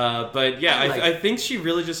 But yeah, I think she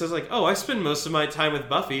really just says I spend most of my time with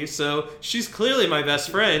Buffy, so she's clearly my best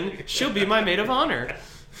friend. She'll be my maid of honor.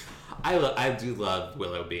 I do love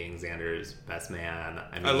Willow being Xander's best man.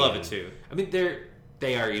 I love it too.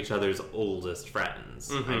 They are each other's oldest friends.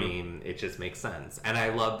 Mm-hmm. It just makes sense. And I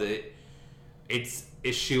love that it's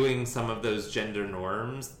eschewing some of those gender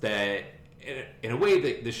norms that, in a way,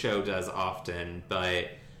 that the show does often, but,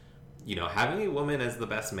 having a woman as the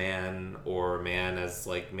best man, or a man as,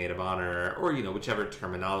 maid of honor, or, whichever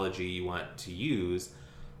terminology you want to use,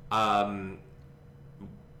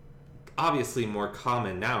 obviously more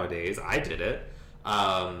common nowadays. I did it.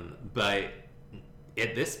 But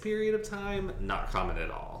at this period of time, not common at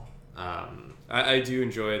all. I do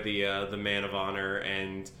enjoy the man of honor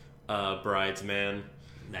and bridesman.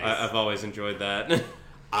 Nice. I've always enjoyed that.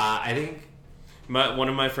 I think one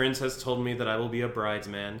of my friends has told me that I will be a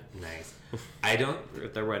bridesman. Nice. I don't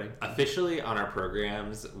at their wedding. Officially on our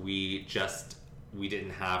programs, we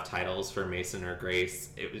didn't have titles for Mason or Grace.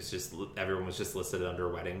 It was just everyone was just listed under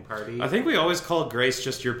wedding party. I think we always called Grace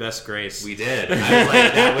just your best Grace. We did.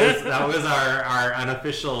 That was our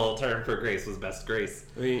unofficial term for Grace, was best Grace.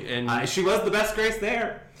 And she was the best Grace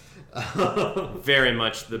there. Very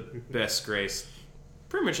much the best Grace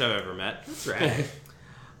pretty much I've ever met. That's right.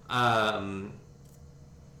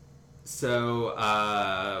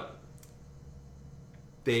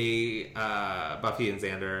 Buffy and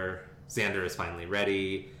Xander is finally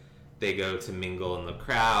ready. They go to mingle in the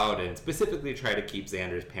crowd and specifically try to keep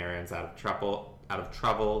Xander's parents out of trouble.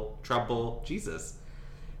 Jesus.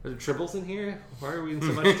 Are there tribbles in here? Why are we in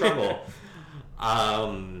so much trouble?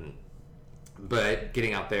 But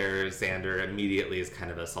getting out there, Xander immediately is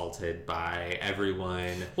kind of assaulted by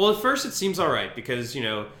everyone. Well, at first it seems alright because,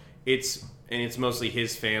 it's mostly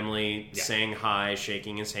his family saying hi,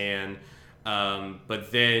 shaking his hand.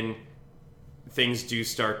 But then things do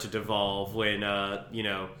start to devolve when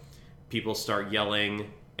people start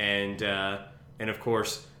yelling, and of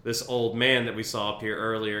course this old man that we saw up here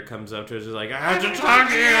earlier comes up to us and is like, I have to talk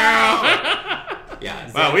to you.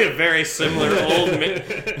 Yeah. Wow, we have very similar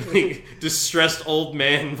distressed old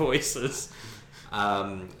man voices.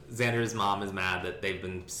 Xander's mom is mad that they've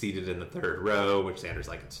been seated in the third row, which Xander's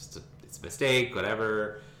like, it's a mistake,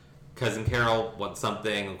 whatever. Cousin Carol wants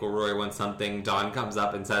something, Uncle Roy wants something. Dawn comes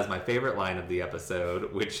up and says my favorite line of the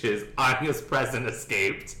episode, which is, Anya's present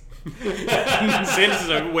escaped. Xander's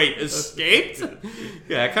like, wait, escaped?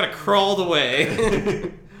 Yeah, I kind of crawled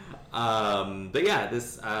away. But yeah,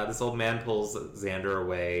 this old man pulls Xander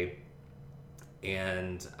away,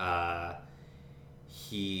 and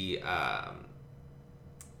he.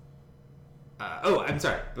 I'm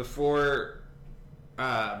sorry. Before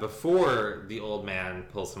the old man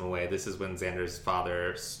pulls him away, this is when Xander's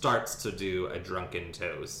father starts to do a drunken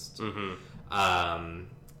toast. Mm-hmm.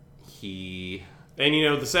 He.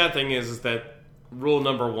 And the sad thing is that rule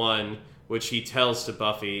number 1, which he tells to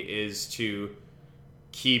Buffy, is to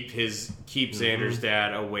keep Xander's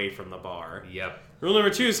dad away from the bar. Yep. Rule number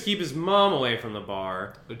 2 is keep his mom away from the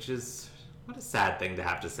bar. Which is, what a sad thing to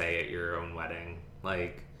have to say at your own wedding.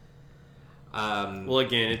 Like, well,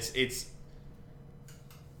 again, it's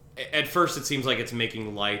at first it seems like it's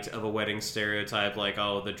making light of a wedding stereotype, like,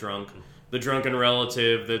 oh, the drunken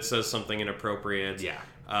relative that says something inappropriate. Yeah.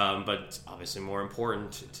 But it's obviously more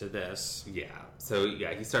important to this. Yeah. So,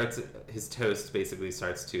 yeah, his toast basically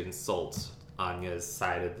starts to insult Anya's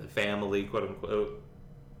side of the family, quote unquote.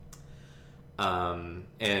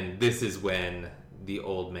 And this is when the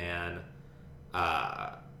old man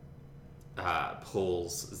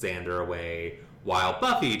pulls Xander away while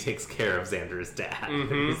Buffy takes care of Xander's dad.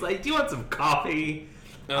 Mm-hmm. He's like, do you want some coffee?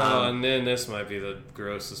 And then this might be the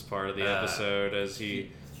grossest part of the episode, as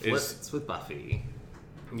he flirts with Buffy.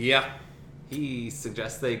 Yeah. He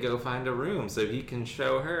suggests they go find a room so he can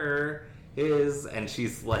show her his, and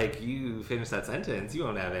she's like, you finish that sentence, you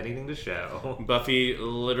won't have anything to show. Buffy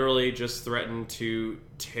literally just threatened to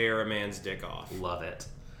tear a man's dick off. Love it.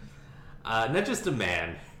 Not just a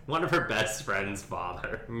man, one of her best friend's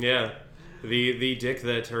father. Yeah. The dick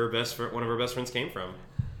that one of her best friends came from.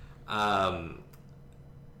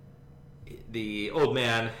 The old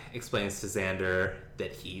man explains to Xander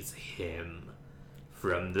that he's him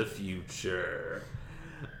from the future.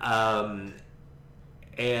 And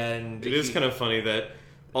it is kind of funny that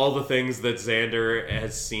all the things that Xander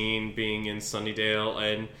has seen being in Sunnydale,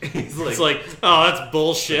 and it's like, oh, that's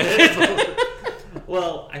bullshit.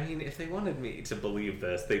 Well, I mean, if they wanted me to believe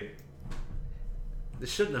this, they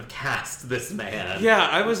shouldn't have cast this man. Yeah,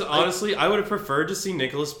 I would have preferred to see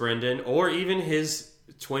Nicholas Brendan or even his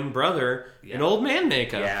twin brother in old man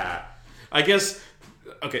makeup. Yeah. I guess,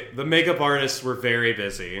 okay, the makeup artists were very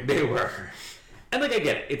busy. They were. And, like, I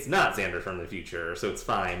get it. It's not Xander from the future, so it's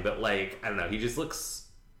fine. But, like, I don't know. He just looks...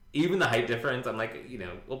 Even the height difference, I'm like,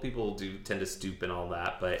 well, people do tend to stoop and all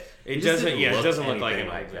that, but... It doesn't look like him.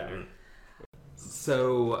 Like him.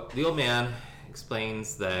 So, the old man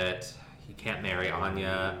explains that he can't marry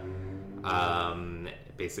Anya.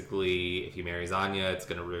 Basically, if he marries Anya, it's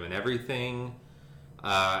going to ruin everything.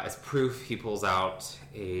 As proof, he pulls out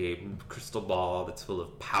a crystal ball that's full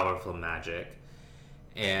of powerful magic.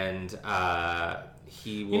 And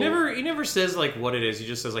he will... He never says, like, what it is. He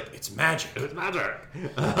just says, like, it's magic. It's magic.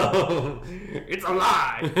 It's a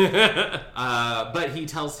lie. But he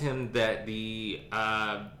tells him that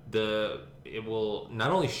it will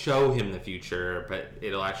not only show him the future, but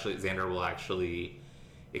Xander will actually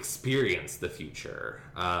experience the future.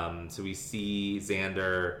 So we see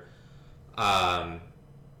Xander... I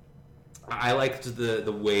liked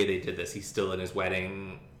the way they did this. He's still in his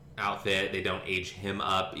wedding outfit. They don't age him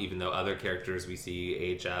up, even though other characters we see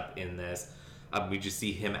age up in this. We just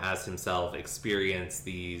see him as himself experience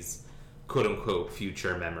these quote-unquote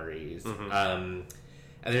future memories. Mm-hmm.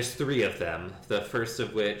 And there's 3 of them. The first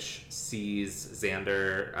of which sees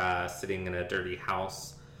Xander sitting in a dirty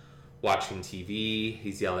house watching TV.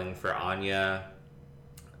 He's yelling for Anya.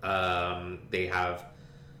 They have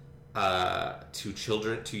 2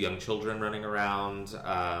 young children running around,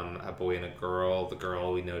 a boy and a girl. The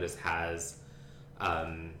girl, we notice, has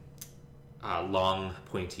long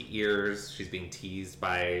pointy ears. She's being teased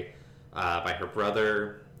by her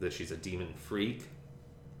brother that she's a demon freak.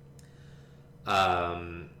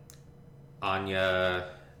 Anya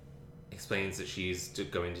explains that she's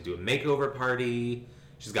going to do a makeover party.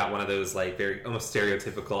 She's got one of those, like, very almost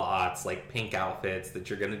stereotypical aughts, like, pink outfits that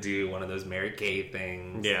you're gonna do, one of those Mary Kay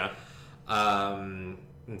things. Yeah. And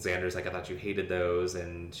Xander's like, I thought you hated those.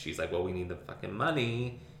 And she's like, well, we need the fucking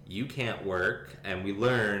money. You can't work. And we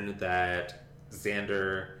learn that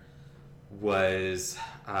Xander was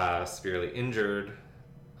severely injured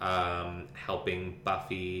helping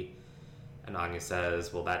Buffy. And Anya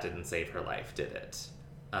says, well, that didn't save her life, did it?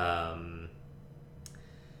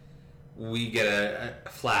 We get a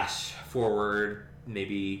flash forward,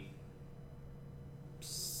 maybe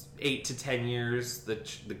 8 to 10 years. The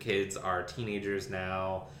kids are teenagers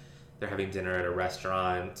now. They're having dinner at a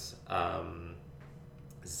restaurant.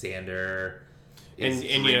 Xander is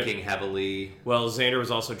drinking heavily. Well, Xander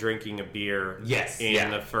was also drinking a beer. Yes,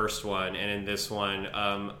 in the first one, and in this one,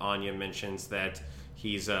 Anya mentions that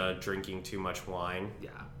he's drinking too much wine. Yeah.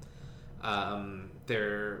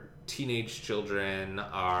 Their teenage children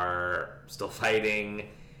are still fighting,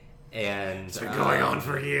 and It's been going on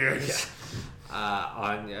for years.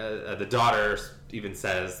 Yeah. The daughter even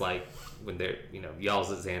says, like, when they're,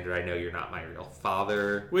 yells at Xander, "I know you're not my real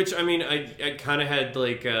father." Which, I mean, I kind of had,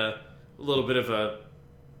 like, a little bit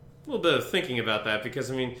of thinking about that,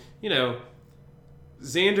 because, I mean,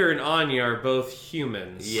 Xander and Anya are both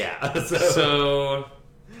humans. Yeah. So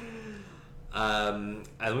and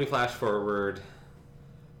then we flash forward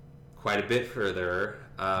quite a bit further.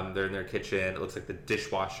 They're in their kitchen. It looks like the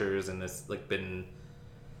dishwasher's in this, like,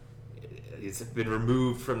 it's been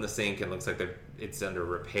removed from the sink, and looks like it's under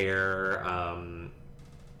repair. Anya's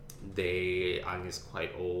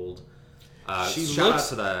quite old. Shout out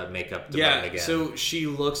to the makeup department again. So she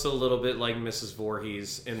looks a little bit like Mrs.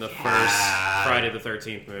 Voorhees in the first Friday the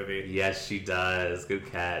 13th movie. Yes, she does.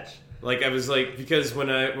 Good catch. Like, I was like, because when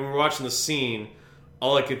we were watching the scene,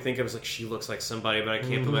 all I could think of was like, she looks like somebody, but I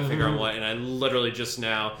can't put my finger on what, and I literally just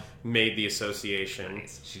now made the association.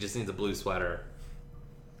 Nice. She just needs a blue sweater.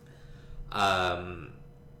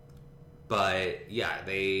 But yeah,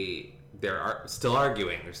 they're still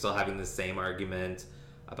arguing. They're still having the same argument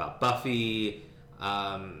about Buffy.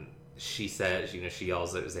 She says, she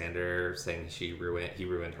yells at Xander, saying he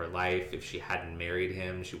ruined her life. If she hadn't married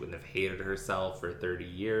him, she wouldn't have hated herself for 30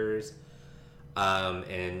 years.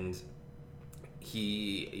 And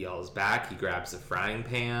he yells back. He grabs a frying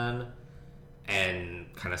pan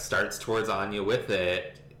and kind of starts towards Anya with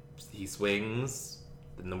it. He swings,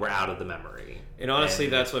 and then we're out of the memory. And honestly,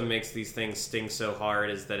 that's what makes these things sting so hard,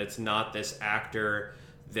 is that it's not this actor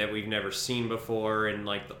that we've never seen before, and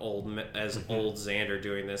like the old Xander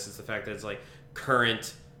doing this. It's the fact that it's like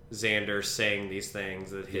current Xander saying these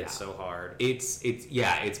things that hit so hard. It's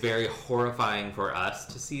very horrifying for us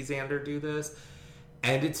to see Xander do this,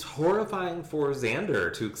 and it's horrifying for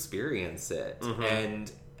Xander to experience it. And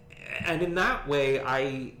in that way,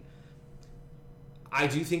 I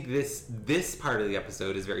do think this part of the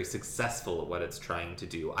episode is very successful at what it's trying to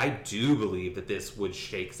do. I do believe that this would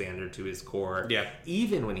shake Xander to his core. Yeah.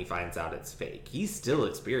 Even when he finds out it's fake. He still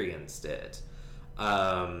experienced it.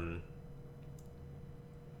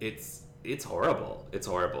 It's horrible. It's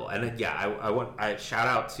horrible. And I shout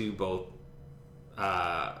out to both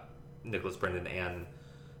Nicholas Brendan and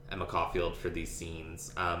Emma Caulfield for these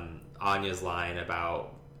scenes. Anya's line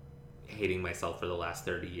about hating myself for the last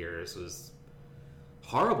 30 years was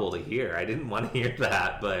horrible to hear. I didn't want to hear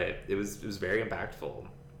that, but it was very impactful.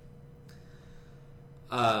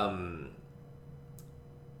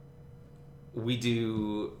 We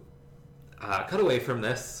do cut away from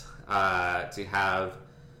this to have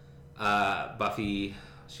Buffy.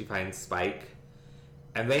 She finds Spike,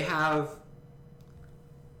 and they have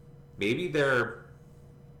maybe their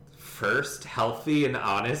first healthy and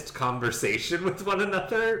honest conversation with one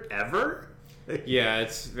another ever. Yeah,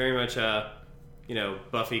 it's very much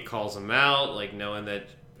Buffy calls him out, like, knowing that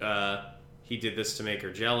he did this to make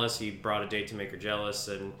her jealous. He brought a date to make her jealous,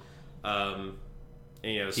 and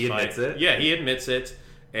he admits it. Yeah, he admits it,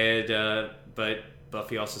 and but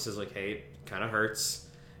Buffy also says, like, hey, it kind of hurts,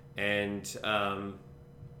 and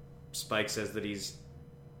Spike says that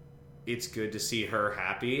it's good to see her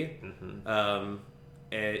happy,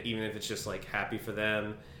 and even if it's just like happy for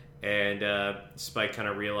them. And Spike kind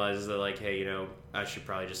of realizes that, like, hey, I should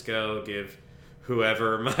probably just go give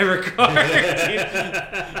whoever my regard.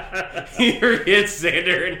 He forgets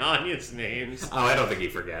Xander and Anya's names. Oh, I don't think he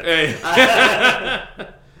forgets.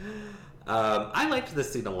 I liked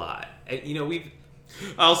this scene a lot. We've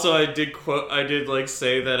also, I did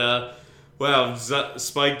say that wow,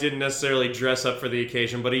 Spike didn't necessarily dress up for the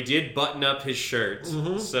occasion, but he did button up his shirt.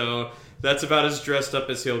 So that's about as dressed up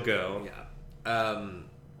as he'll go. Yeah.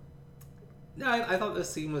 No, I thought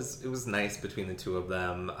this scene was nice between the two of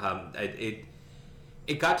them.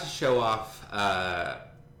 It got to show off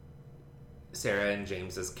Sarah and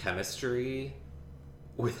James's chemistry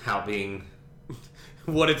without being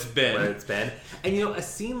what it's been. And a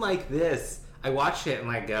scene like this, I watch it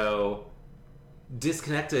and I go,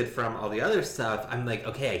 disconnected from all the other stuff, I'm like,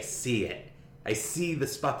 okay, I see it. I see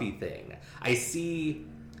the Buffy thing. I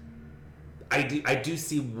do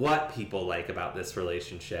see what people like about this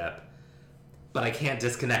relationship, but I can't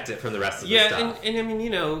disconnect it from the rest of the stuff. Yeah, and I mean,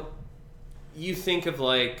 you think of,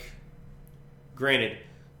 like, granted,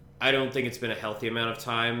 I don't think it's been a healthy amount of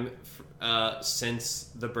time since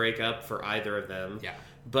the breakup for either of them. Yeah.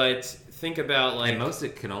 But think about, like... And most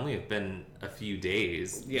it can only have been a few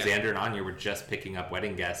days. Yeah. Xander and Anya were just picking up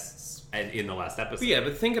wedding guests in the last episode. But yeah,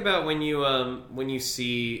 but think about when you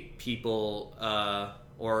see people...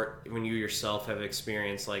 or when you yourself have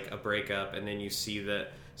experienced like a breakup, and then you see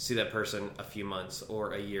that person a few months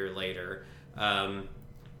or a year later, sometimes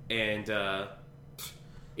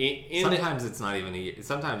it's not even a year.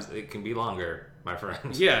 Sometimes it can be longer, my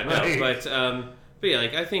friend. Yeah, no, but yeah,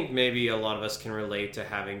 like I think maybe a lot of us can relate to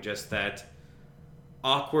having just that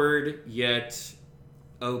awkward yet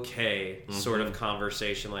okay sort of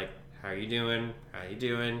conversation, like, how are you doing? How you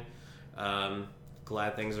doing?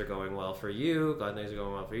 Glad things are going well for you. Glad things are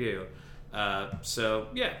going well for you. So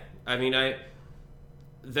yeah, I mean,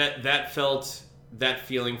 that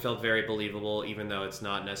feeling felt very believable, even though it's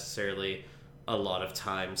not necessarily a lot of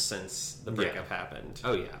time since the breakup happened.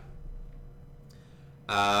 Oh yeah.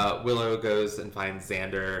 Willow goes and finds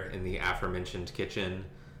Xander in the aforementioned kitchen.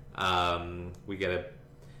 We get a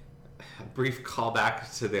brief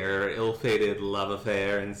callback to their ill-fated love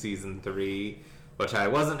affair in season 3, which I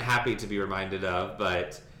wasn't happy to be reminded of,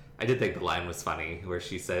 but I did think the line was funny, where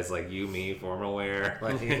she says, like, you, me, formal wear.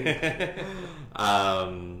 But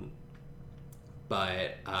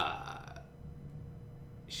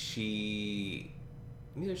she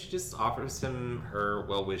just offers him her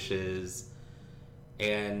well wishes,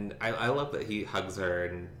 and I love that he hugs her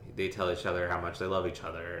and they tell each other how much they love each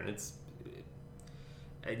other, and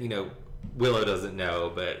Willow doesn't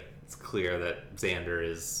know, but it's clear that Xander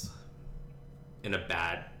is in a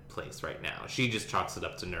bad place right now. She just chalks it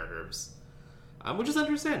up to nerves, which is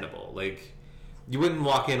understandable. Like, you wouldn't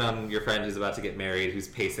walk in on your friend who's about to get married, who's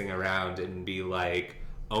pacing around, and be like,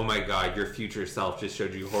 oh my god, your future self just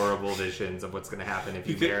showed you horrible visions of what's going to happen if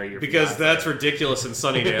you marry your because fiancé. That's ridiculous in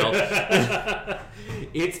Sunnydale.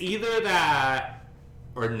 It's either that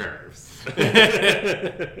or nerves.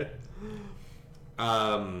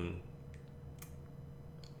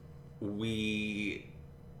 We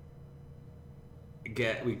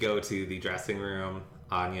go to the dressing room.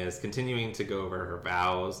 Anya is continuing to go over her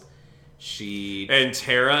vows. And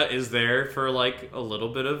Tara is there for like a little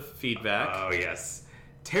bit of feedback. Oh yes,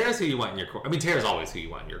 Tara's who you want in your corner. I mean, Tara's always who you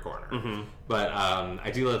want in your corner. Mm-hmm. But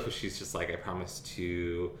I do love when she's just like, I promise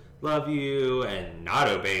to love you and not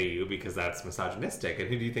obey you because that's misogynistic. And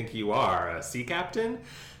who do you think you are, a sea captain?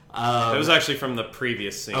 It was actually from the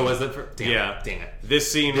previous scene. Oh, was it? Dang it.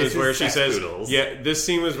 This scene was where she says, poodles. yeah, this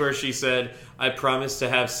scene was where she said, I promise to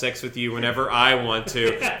have sex with you whenever I want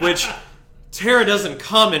to, which Tara doesn't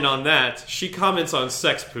comment on that. She comments on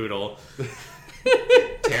sex poodle.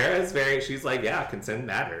 Tara is she's like, yeah, consent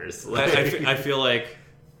matters. I feel like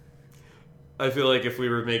if we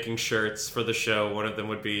were making shirts for the show, one of them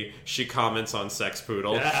would be, she comments on sex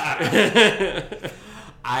poodle.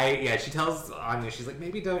 She tells Anya, she's like,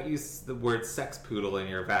 maybe don't use the word sex poodle in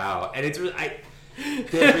your vow. And it's really,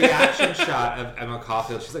 the reaction shot of Emma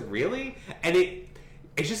Caulfield, she's like, really? And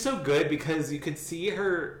it's just so good because you could see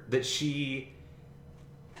her that she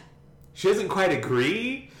doesn't quite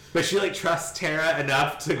agree, but she like trusts Tara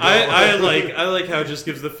enough to go. I like how it just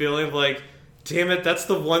gives the feeling of like, damn it, that's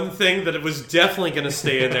the one thing that it was definitely going to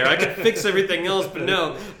stay in there. I could fix everything else, but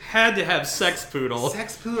no, had to have sex poodle.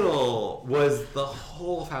 Sex poodle was the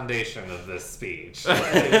whole foundation of this speech.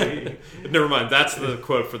 Never mind, that's the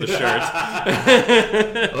quote for the shirt.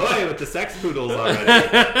 Oi, with the sex poodles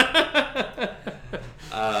already.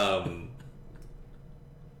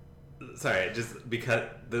 Sorry, just because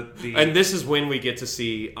the and this is when we get to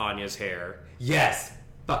see Anya's hair. Yes.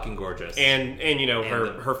 Fucking gorgeous. And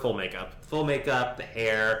her full makeup. Full makeup, the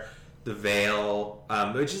hair, the veil,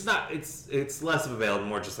 which is not, it's less of a veil,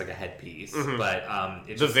 more just like a headpiece. Mm-hmm. But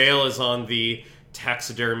the veil is on the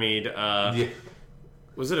taxidermied,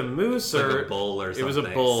 was it a moose like or a bull or something? It was a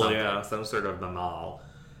bull, yeah. Some sort of mammal.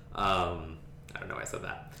 I don't know why I said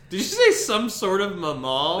that. Did you say some sort of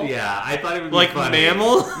mammal? Yeah, I thought it would be like funny.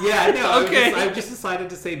 Mammal? Yeah, no. Okay. I just decided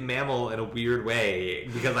to say mammal in a weird way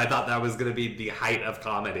because I thought that was going to be the height of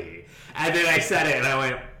comedy. And then I said it and I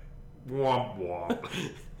went, womp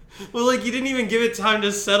womp. Well, like, you didn't even give it time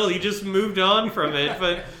to settle. You just moved on from it.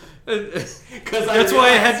 But because that's why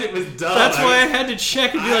I had to, it was dumb. That's why I had to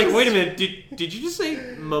check and be like, wait a minute, did you just say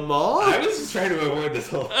mammal? I was just trying to avoid this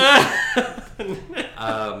whole thing.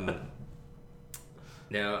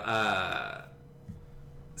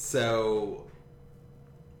 So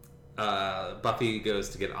Buffy goes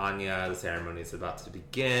to get Anya. The ceremony is about to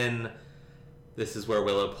begin. This is where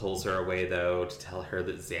Willow pulls her away, though, to tell her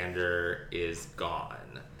that Xander is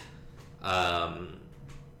gone.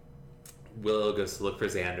 Willow goes to look for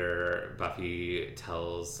Xander. Buffy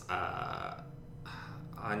tells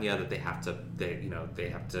Anya that they have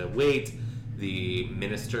to wait. The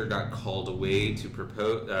minister got called away to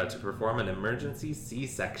perform an emergency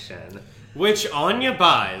C-section, which Anya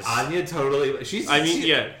buys. Anya totally.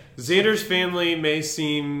 Xander's family may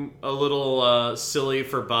seem a little silly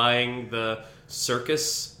for buying the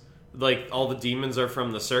circus, like all the demons are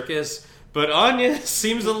from the circus, but Anya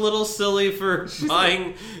seems a little silly for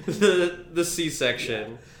buying the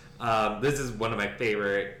C-section. This is one of my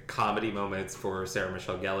favorite comedy moments for Sarah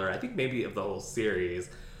Michelle Gellar, I think maybe of the whole series,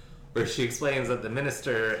 where she explains that the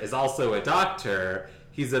minister is also a doctor.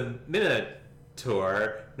 He's a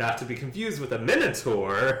minotaur, not to be confused with a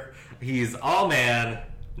minotaur. He's all man,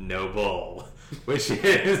 no bull, which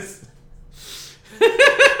is...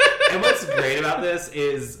 And what's great about this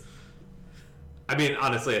is, I mean,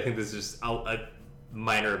 honestly, I think this is just a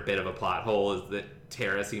minor bit of a plot hole, is that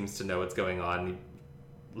Tara seems to know what's going on,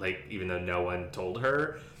 like, even though no one told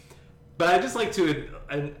her. But I just like to,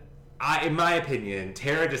 in my opinion,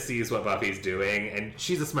 Tara just sees what Buffy's doing, and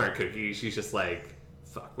she's a smart cookie. She's just like,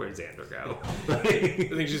 fuck, where'd Xander go? I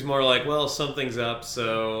think she's more like, well, something's up,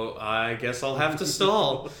 so I guess I'll have to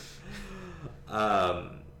stall.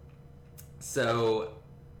 So,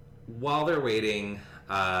 while they're waiting,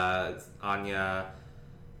 Anya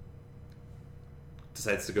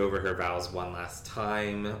decides to go over her vows one last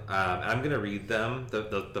time. I'm going to read them,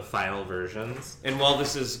 the final versions. And while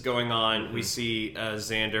this is going on, we see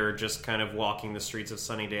Xander just kind of walking the streets of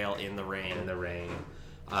Sunnydale in the rain.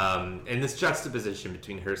 And this juxtaposition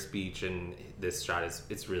between her speech and this shot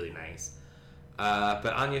it's really nice.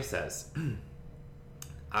 But Anya says,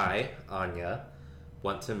 I, Anya,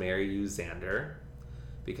 want to marry you, Xander,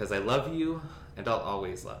 because I love you and I'll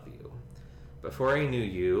always love you. Before I knew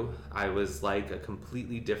you, I was like a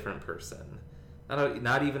completely different person.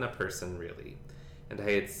 Not even a person, really. And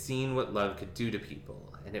I had seen what love could do to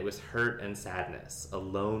people, and it was hurt and sadness.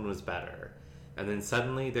 Alone was better. And then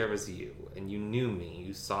suddenly there was you, and you knew me,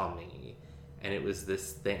 you saw me, and it was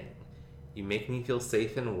this thing. You make me feel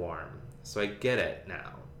safe and warm, so I get it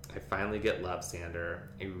now. I finally get love, Xander.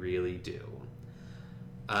 I really do.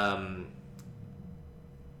 I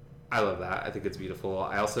love that. I think it's beautiful.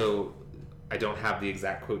 I don't have the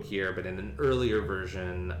exact quote here, but in an earlier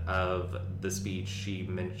version of the speech, she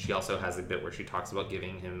also has a bit where she talks about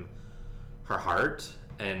giving him her heart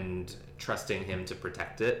and trusting him to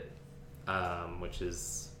protect it, which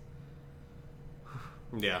is...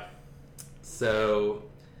 Yeah. So,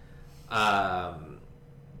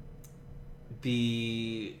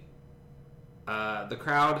 the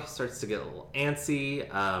crowd starts to get a little antsy.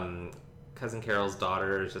 Cousin Carol's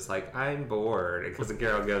daughter is just like, I'm bored. And Cousin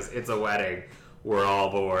Carol goes, it's a wedding. We're all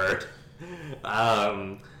bored.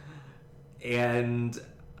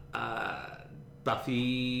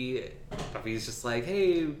 Buffy's just like,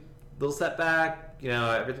 hey, little setback.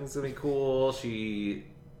 Everything's going to be cool. She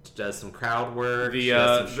does some crowd work. She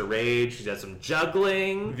does some charades. She does some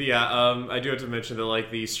juggling. I do have to mention that, like,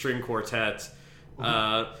 the string quartet,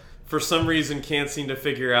 for some reason can't seem to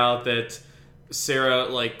figure out that Sarah,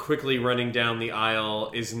 like, quickly running down the aisle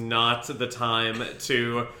is not the time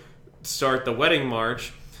to start the wedding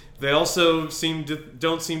march. They also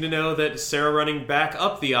don't seem to know that Sarah running back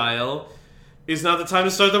up the aisle is not the time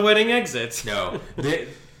to start the wedding exit. No.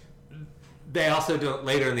 They also don't,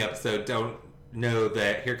 later in the episode, don't know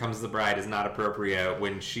that Here Comes the Bride is not appropriate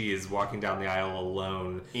when she is walking down the aisle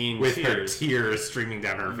alone with her tears streaming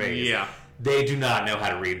down her face. Yeah. They do not know how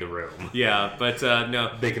to read the room. Yeah, but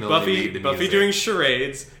no. They can only read the music. Buffy doing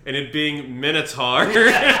charades and it being Minotaur.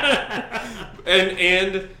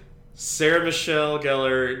 and Sarah Michelle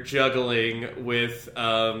Gellar juggling with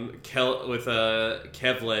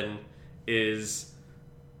Kevlin is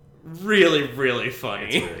really, really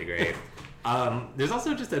funny. It's really great. There's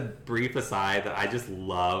also just a brief aside that I just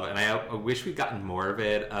love, and I wish we'd gotten more of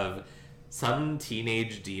it, of some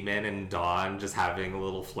teenage demon and Dawn just having a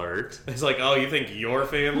little flirt. It's like, oh, you think your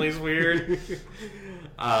family's weird?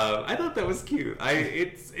 I thought that was cute.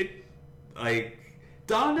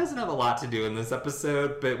 Dawn doesn't have a lot to do in this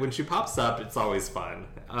episode, but when she pops up, it's always fun.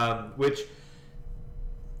 Which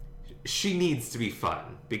she needs to be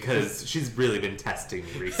fun because she's really been testing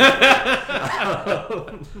me recently.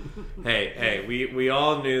 Hey, we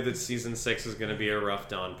all knew that season 6 was going to be a rough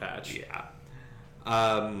Dawn patch. Yeah.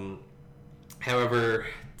 However,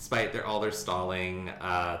 despite all their stalling,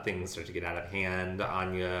 things start to get out of hand.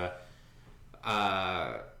 Anya,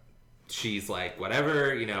 she's like,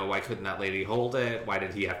 whatever, why couldn't that lady hold it? Why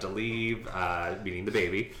did he have to leave? Meaning the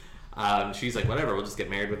baby. She's like, whatever, we'll just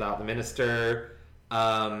get married without the minister.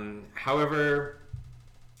 However,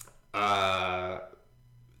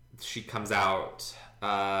 she comes out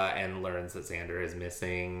and learns that Xander is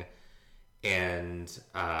missing, and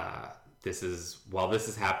while this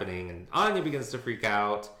is happening and Anya begins to freak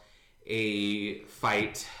out, a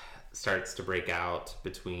fight starts to break out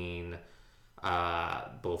between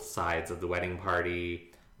both both sides of the wedding party.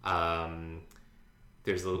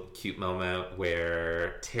 There's a cute moment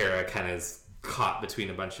where Tara kind of is caught between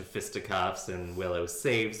a bunch of fisticuffs, and Willow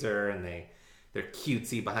saves her, and they're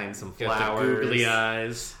cutesy behind some flowers. Got the googly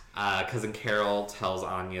eyes. Cousin Carol tells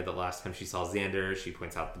Anya that last time she saw Xander, she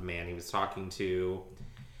points out the man he was talking to.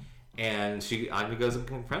 And Anya goes and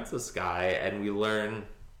confronts this guy, and we learn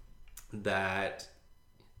that,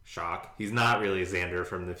 shock, he's not really Xander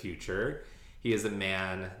from the future. He is a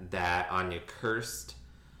man that Anya cursed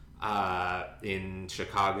in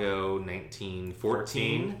Chicago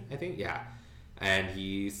 1914, I think, yeah. And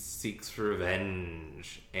he seeks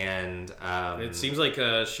revenge. And it seems like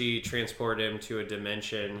she transported him to a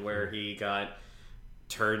dimension where he got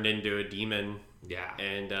turned into a demon. Yeah.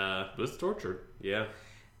 And was tortured. Yeah.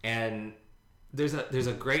 And there's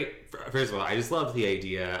a great... First of all, I just love the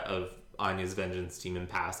idea of Anya's vengeance demon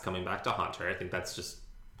past coming back to haunt her. I think that's just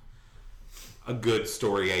a good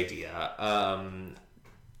story idea.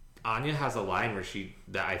 Anya has a line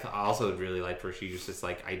that I also really liked, where she's just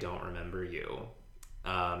like, I don't remember you.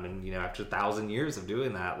 And, after 1,000 years of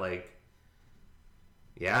doing that, like,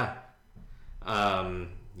 yeah,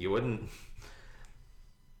 you wouldn't.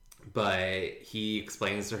 But he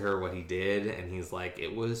explains to her what he did, and he's like,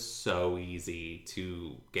 it was so easy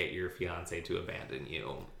to get your fiance to abandon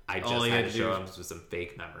you. I just had to show him some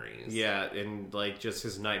fake memories. Yeah, and, like, just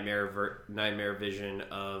his nightmare vision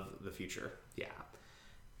of the future. Yeah.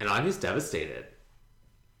 And Anya's devastated.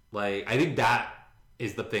 Like, I think that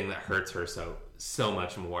is the thing that hurts her so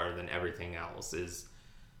much more than everything else, is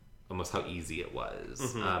almost how easy it was.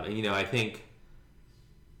 Mm-hmm. And, I think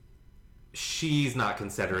she's not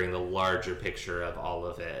considering the larger picture of all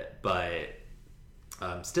of it, but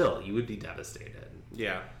still, you would be devastated.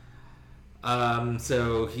 Yeah.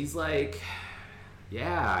 So he's like,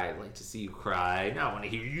 yeah, I'd like to see you cry. Now I want to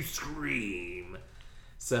hear you scream.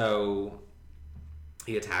 So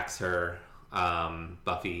he attacks her.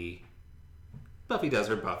 Buffy does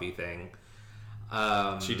her Buffy thing.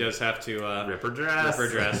 She does have to rip her dress.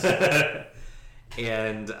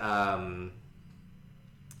 And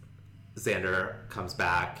Xander comes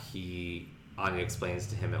back. Anya explains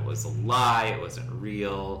to him it was a lie. It wasn't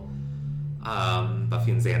real.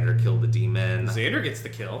 Buffy and Xander kill the demon. Xander gets the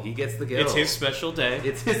kill. He gets the kill. It's his special day.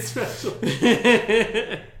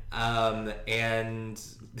 And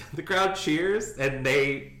the crowd cheers, and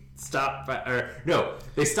they stop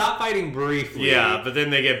fighting briefly. Yeah, but then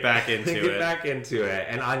they get back into it.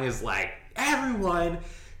 And Anya's like, everyone,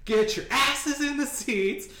 get your asses in the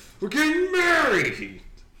seats. We're getting married.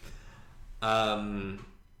 But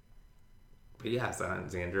yeah, so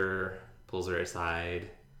Xander pulls her aside,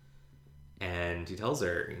 and he tells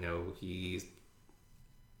her,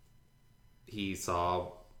 he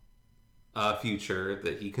saw a future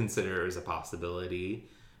that he considers a possibility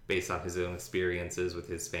based on his own experiences with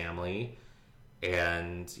his family.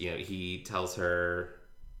 And, he tells her,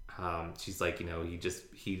 she's like,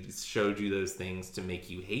 he showed you those things to make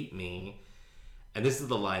you hate me. And this is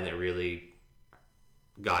the line that really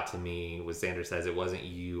got to me, was Xander says, it wasn't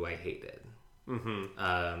you I hated.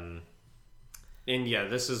 Mm-hmm. And yeah,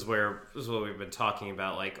 this is what we've been talking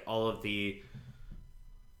about, like all of the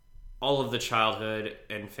childhood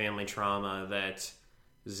and family trauma that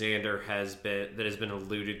Xander has been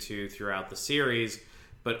alluded to throughout the series,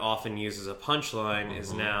 but often used as a punchline,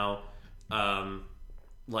 is now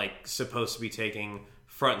supposed to be taking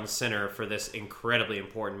front and center for this incredibly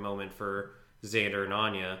important moment for Xander and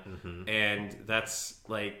Anya. Mm-hmm. And that's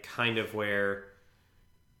like kind of where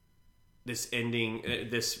this ending,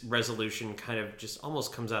 this resolution kind of just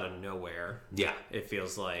almost comes out of nowhere. Yeah. It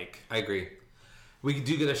feels like. I agree. We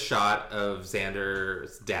do get a shot of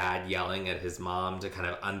Xander's dad yelling at his mom to kind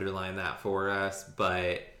of underline that for us,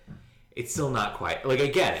 but it's still not quite. Like, I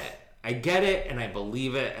get it, and I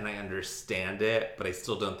believe it, and I understand it, but I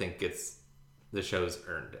still don't think the show's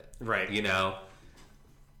earned it. Right.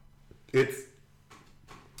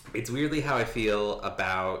 It's weirdly how I feel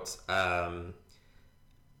about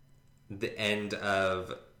the end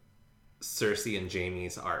of Cersei and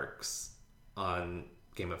Jaime's arcs on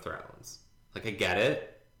Game of Thrones. Like, I get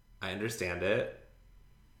it, I understand it,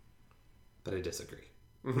 but I disagree.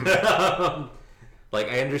 Mm-hmm. Like,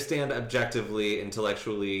 I understand objectively,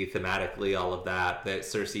 intellectually, thematically, all of that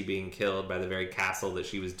Cersei being killed by the very castle that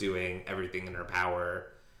she was doing everything in her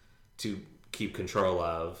power to keep control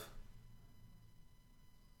of.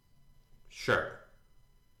 Sure.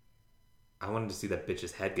 I wanted to see that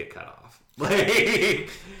bitch's head get cut off. Like,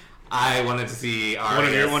 I wanted to see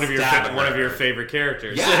Arya one of your favorite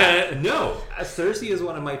characters. Yeah, no, Cersei is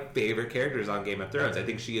one of my favorite characters on Game of Thrones. I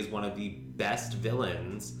think she is one of the best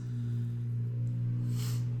villains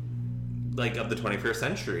like of the 21st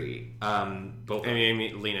century. Both. I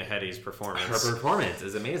mean, Lena Headey's performance. Her performance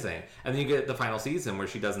is amazing. And then you get the final season where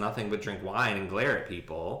she does nothing but drink wine and glare at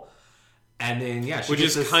people. And then, yeah, she which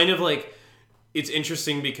is kind of like, it's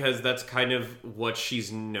interesting because that's kind of what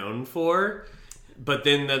she's known for. But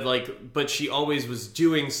then but she always was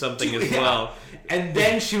doing something as well. And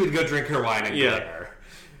then she would go drink her wine and glare.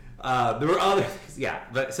 There were other things,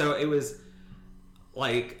 but so it was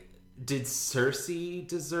like, did Cersei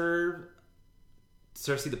the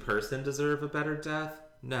person deserve a better death?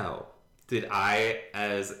 No. Did I,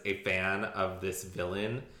 as a fan of this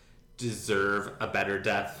villain, deserve a better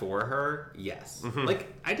death for her? Yes. Mm-hmm. Like,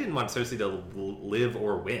 I didn't want Cersei to live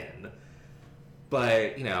or win.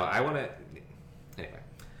 But, I want to... Anyway.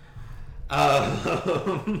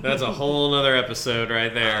 That's a whole nother episode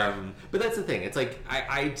right there. But that's the thing. It's like,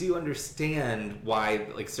 I do understand why,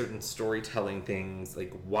 like, certain storytelling things,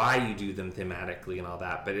 like, why you do them thematically and all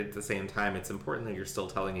that. But at the same time, it's important that you're still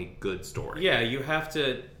telling a good story. Yeah, you have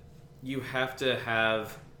to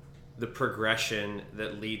have the progression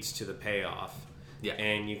that leads to the payoff. Yeah.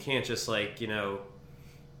 And you can't just,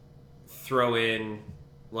 throw in,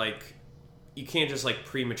 you can't just,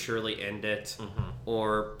 prematurely end it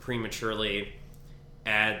or prematurely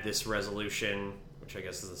add this resolution, which I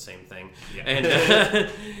guess is the same thing, and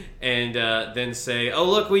then say, "Oh,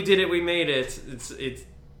 look, we did it, we made it."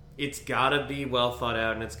 It's gotta be well thought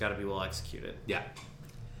out and it's gotta be well executed. Yeah.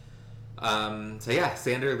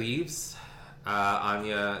 Xander leaves.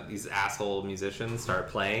 Anya, these asshole musicians start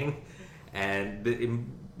playing,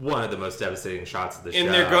 and one of the most devastating shots of the show. And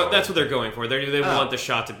that's what they're going for. They want the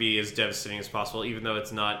shot to be as devastating as possible, even though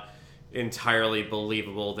it's not entirely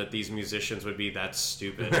believable that these musicians would be that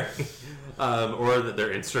stupid. Or that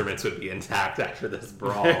their instruments would be intact after this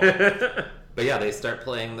brawl. But yeah, they start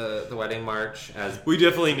playing the wedding march as... We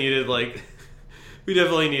definitely needed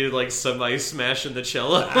somebody smashing the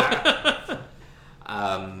cello.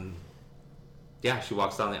 She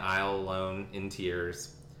walks down the aisle alone in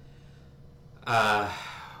tears.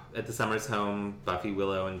 At the Summers home, Buffy,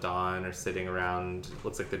 Willow, and Dawn are sitting around.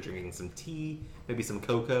 Looks like they're drinking some tea, maybe some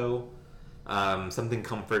cocoa, something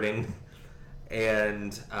comforting.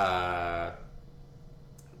 And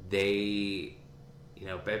they,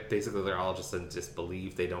 basically they're all just in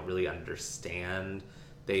disbelief. They don't really understand.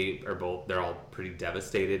 They're all pretty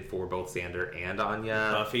devastated for both Xander and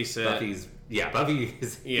Anya. Buffy is feeling it the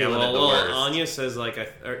worst. Anya says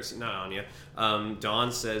not Anya.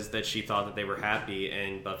 Dawn says that she thought that they were happy,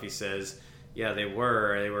 and Buffy says, "Yeah, they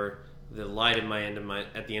were. They were the light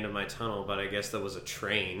at the end of my tunnel, but I guess that was a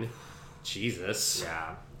train." Jesus.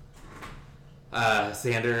 Yeah.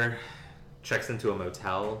 Xander checks into a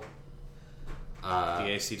motel. The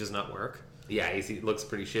AC does not work. Yeah, AC looks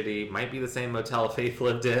pretty shitty. Might be the same motel Faith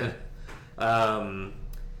lived in. And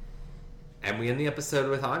we end the episode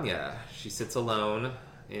with Anya. She sits alone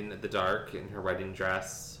in the dark in her wedding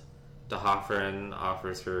dress. De Hoffren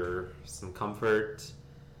offers her some comfort.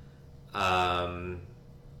 And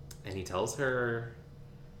he tells her,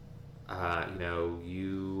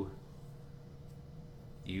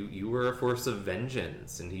 you were a force of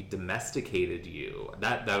vengeance, and he domesticated you.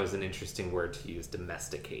 That was an interesting word to use,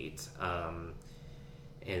 domesticate.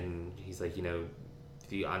 And he's like,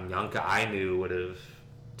 the Anyanka I knew would have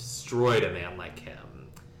destroyed a man like him.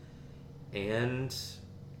 And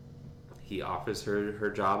he offers her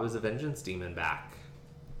job as a vengeance demon back.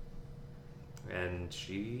 And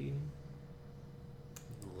she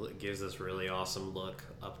gives this really awesome look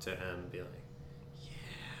up to him, be like,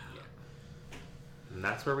 yeah. And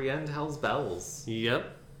that's where we end Hell's Bells.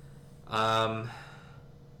 Yep. Yeah,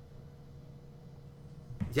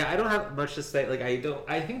 I don't have much to say.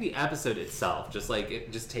 I think the episode itself, just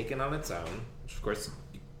taken on its own, which of course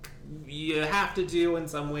you have to do in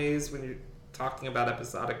some ways when you're talking about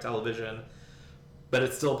episodic television, but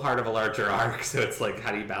it's still part of a larger arc, so it's like,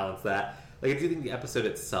 how do you balance that? I do think the episode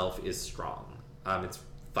itself is strong. It's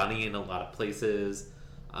funny in a lot of places.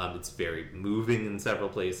 It's very moving in several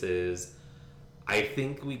places. I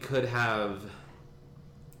think we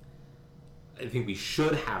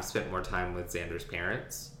should have spent more time with Xander's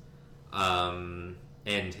parents,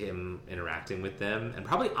 and him interacting with them, and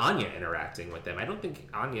probably Anya interacting with them. I don't think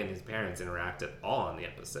Anya and his parents interact at all in the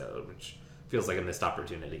episode, which feels like a missed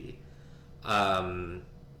opportunity. And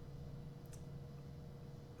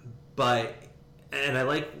I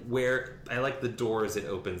like the doors it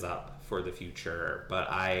opens up for the future, but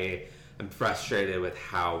I am frustrated with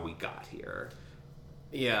how we got here.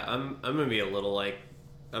 Yeah, I'm gonna be I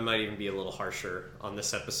might even be a little harsher on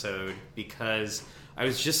this episode, because I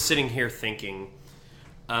was just sitting here thinking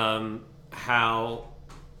how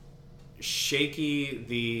shaky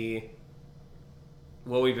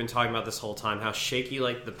what we've been talking about this whole time, how shaky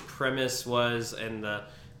like the premise was and the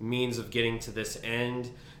means of getting to this end,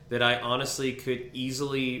 that I honestly could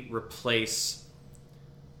easily replace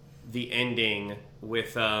the ending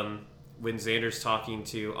with when Xander's talking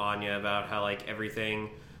to Anya about how like everything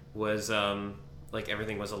was a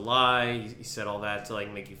lie. He said all that to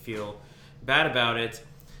like make you feel bad about it.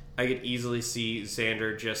 I could easily see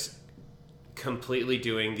Xander just completely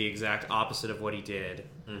doing the exact opposite of what he did,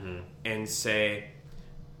 and say,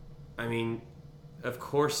 I mean, of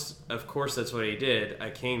course that's what he did. I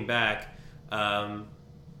came back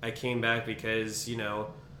because, you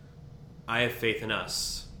know, I have faith in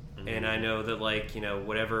us. And I know that, like, you know,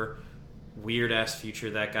 whatever weird-ass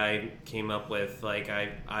future that guy came up with, like,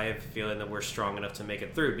 I have a feeling that we're strong enough to make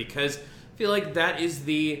it through. Because I feel like that is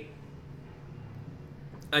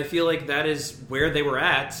where they were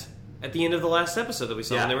at the end of the last episode that we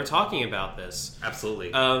saw when they were talking about this.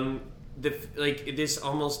 Absolutely. This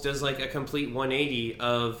almost does, like, a complete 180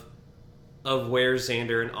 of where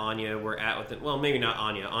Xander and Anya were at with it. Well, maybe not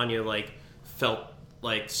Anya. Anya, like, felt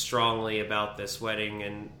like strongly about this wedding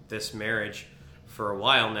and this marriage for a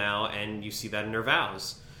while now, and you see that in her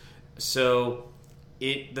vows. So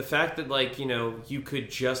the fact that, like, you know, you could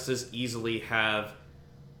just as easily have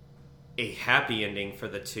a happy ending for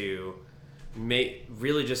the two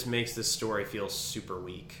really just makes this story feel super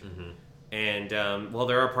weak. And while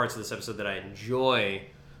there are parts of this episode that I enjoy,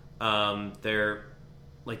 the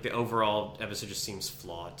overall episode just seems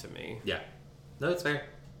flawed to me. Yeah. No, it's fair.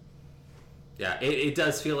 Yeah, it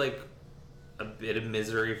does feel like a bit of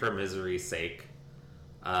misery for misery's sake,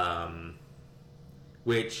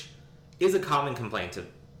 which is a common complaint of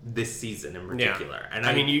this season in particular. Yeah. And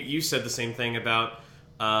I mean, you said the same thing about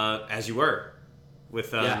As You Were,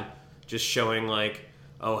 with just showing, like,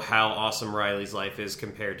 how awesome Riley's life is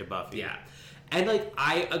compared to Buffy. Yeah. And, like,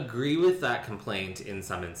 I agree with that complaint in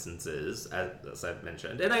some instances, as I've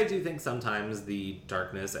mentioned. And I do think sometimes the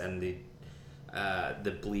darkness and the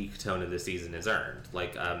bleak tone of the season is earned.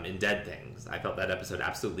 Like, in Dead Things, I felt that episode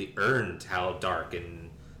absolutely earned how dark and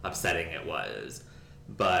upsetting it was.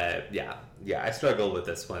 But, yeah, I struggle with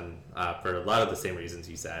this one for a lot of the same reasons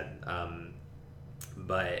you said.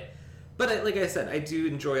 But like I said, I do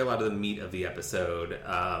enjoy a lot of the meat of the episode.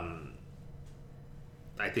 I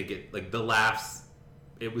think the laughs,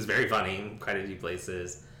 it was very funny in quite a few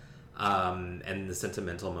places. And the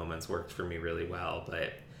sentimental moments worked for me really well.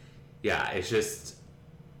 But yeah, it's just,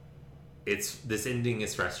 this ending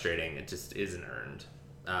is frustrating. It just isn't earned.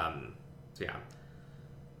 So yeah.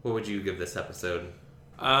 What would you give this episode?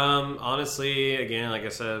 Honestly, again, like I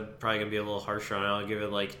said, probably gonna be a little harsher on it. I'll give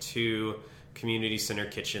it like 2 community center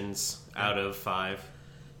kitchens out of 5.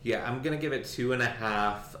 Yeah, I'm gonna give it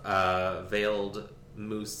 2.5 veiled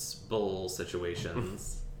moose bull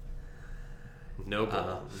situations.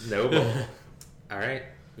 Noble. Noble. All right,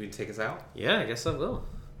 will you take us out? Yeah, I guess I will.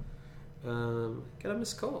 Got a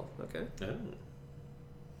missed call. Okay. Oh.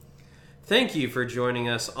 Thank you for joining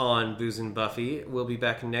us on Booze and Buffy. We'll be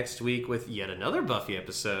back next week with yet another Buffy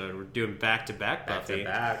episode. We're doing back-to-back Buffy.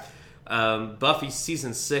 Back-to-back. Buffy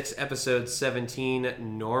Season 6, Episode 17,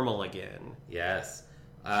 Normal Again. Yes.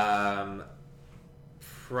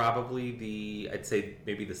 Probably I'd say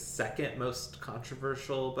maybe the second most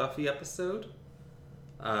controversial Buffy episode.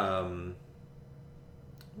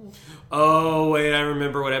 Oh, wait, I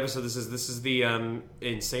remember what episode this is. This is the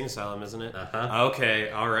Insane Asylum, isn't it? Uh-huh. Okay,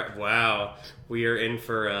 all right. Wow. We are in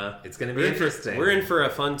for... it's going to be interesting. We're in for a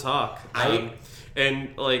fun talk.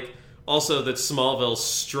 And, like, also that Smallville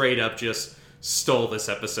straight up just stole this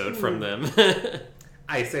episode from them.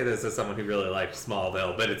 I say this as someone who really liked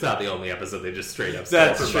Smallville, but it's not the only episode they just straight up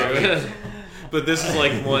stole from Buffy. That's true. But this is,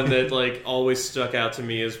 like, one that, like, always stuck out to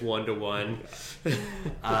me as 1-to-1.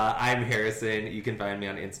 I'm Harrison. You can find me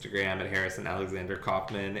on Instagram at Harrison Alexander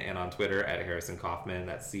Kaufman and on Twitter at Harrison Kaufman.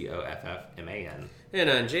 That's Coffman. And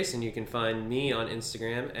I'm Jason. You can find me on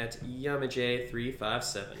Instagram at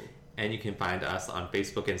Yamaj357. And you can find us on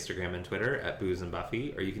Facebook, Instagram, and Twitter at Booze and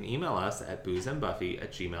Buffy, or you can email us at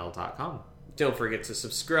boozeandbuffy@gmail.com. Don't forget to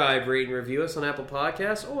subscribe, rate, and review us on Apple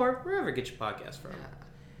Podcasts or wherever you get your podcasts from.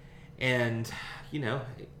 And,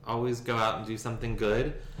 always go out and do something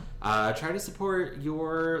good. Try to support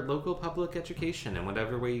your local public education in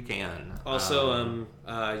whatever way you can. Also,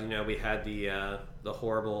 we had the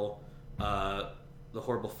horrible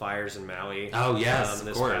fires in Maui. Oh yes, this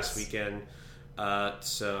of course. Past weekend.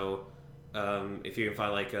 So if you can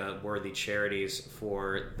find like worthy charities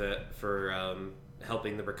for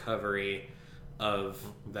helping the recovery of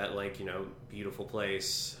that beautiful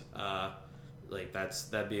place, like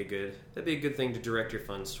that'd be a good thing to direct your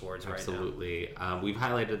funds towards right now. Absolutely. We've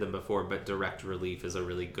highlighted them before, but Direct Relief is a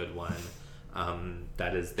really good one.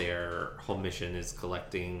 That is their whole mission, is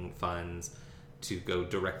collecting funds to go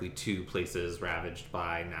directly to places ravaged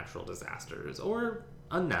by natural disasters or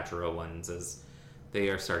unnatural ones, as they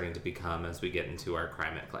are starting to become as we get into our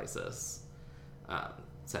climate crisis.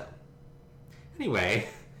 So, anyway,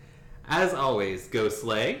 as always, go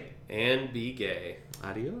slay and be gay.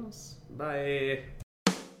 Adios. Bye.